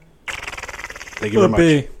thing. Thank you very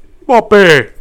much. Puppy. Puppy.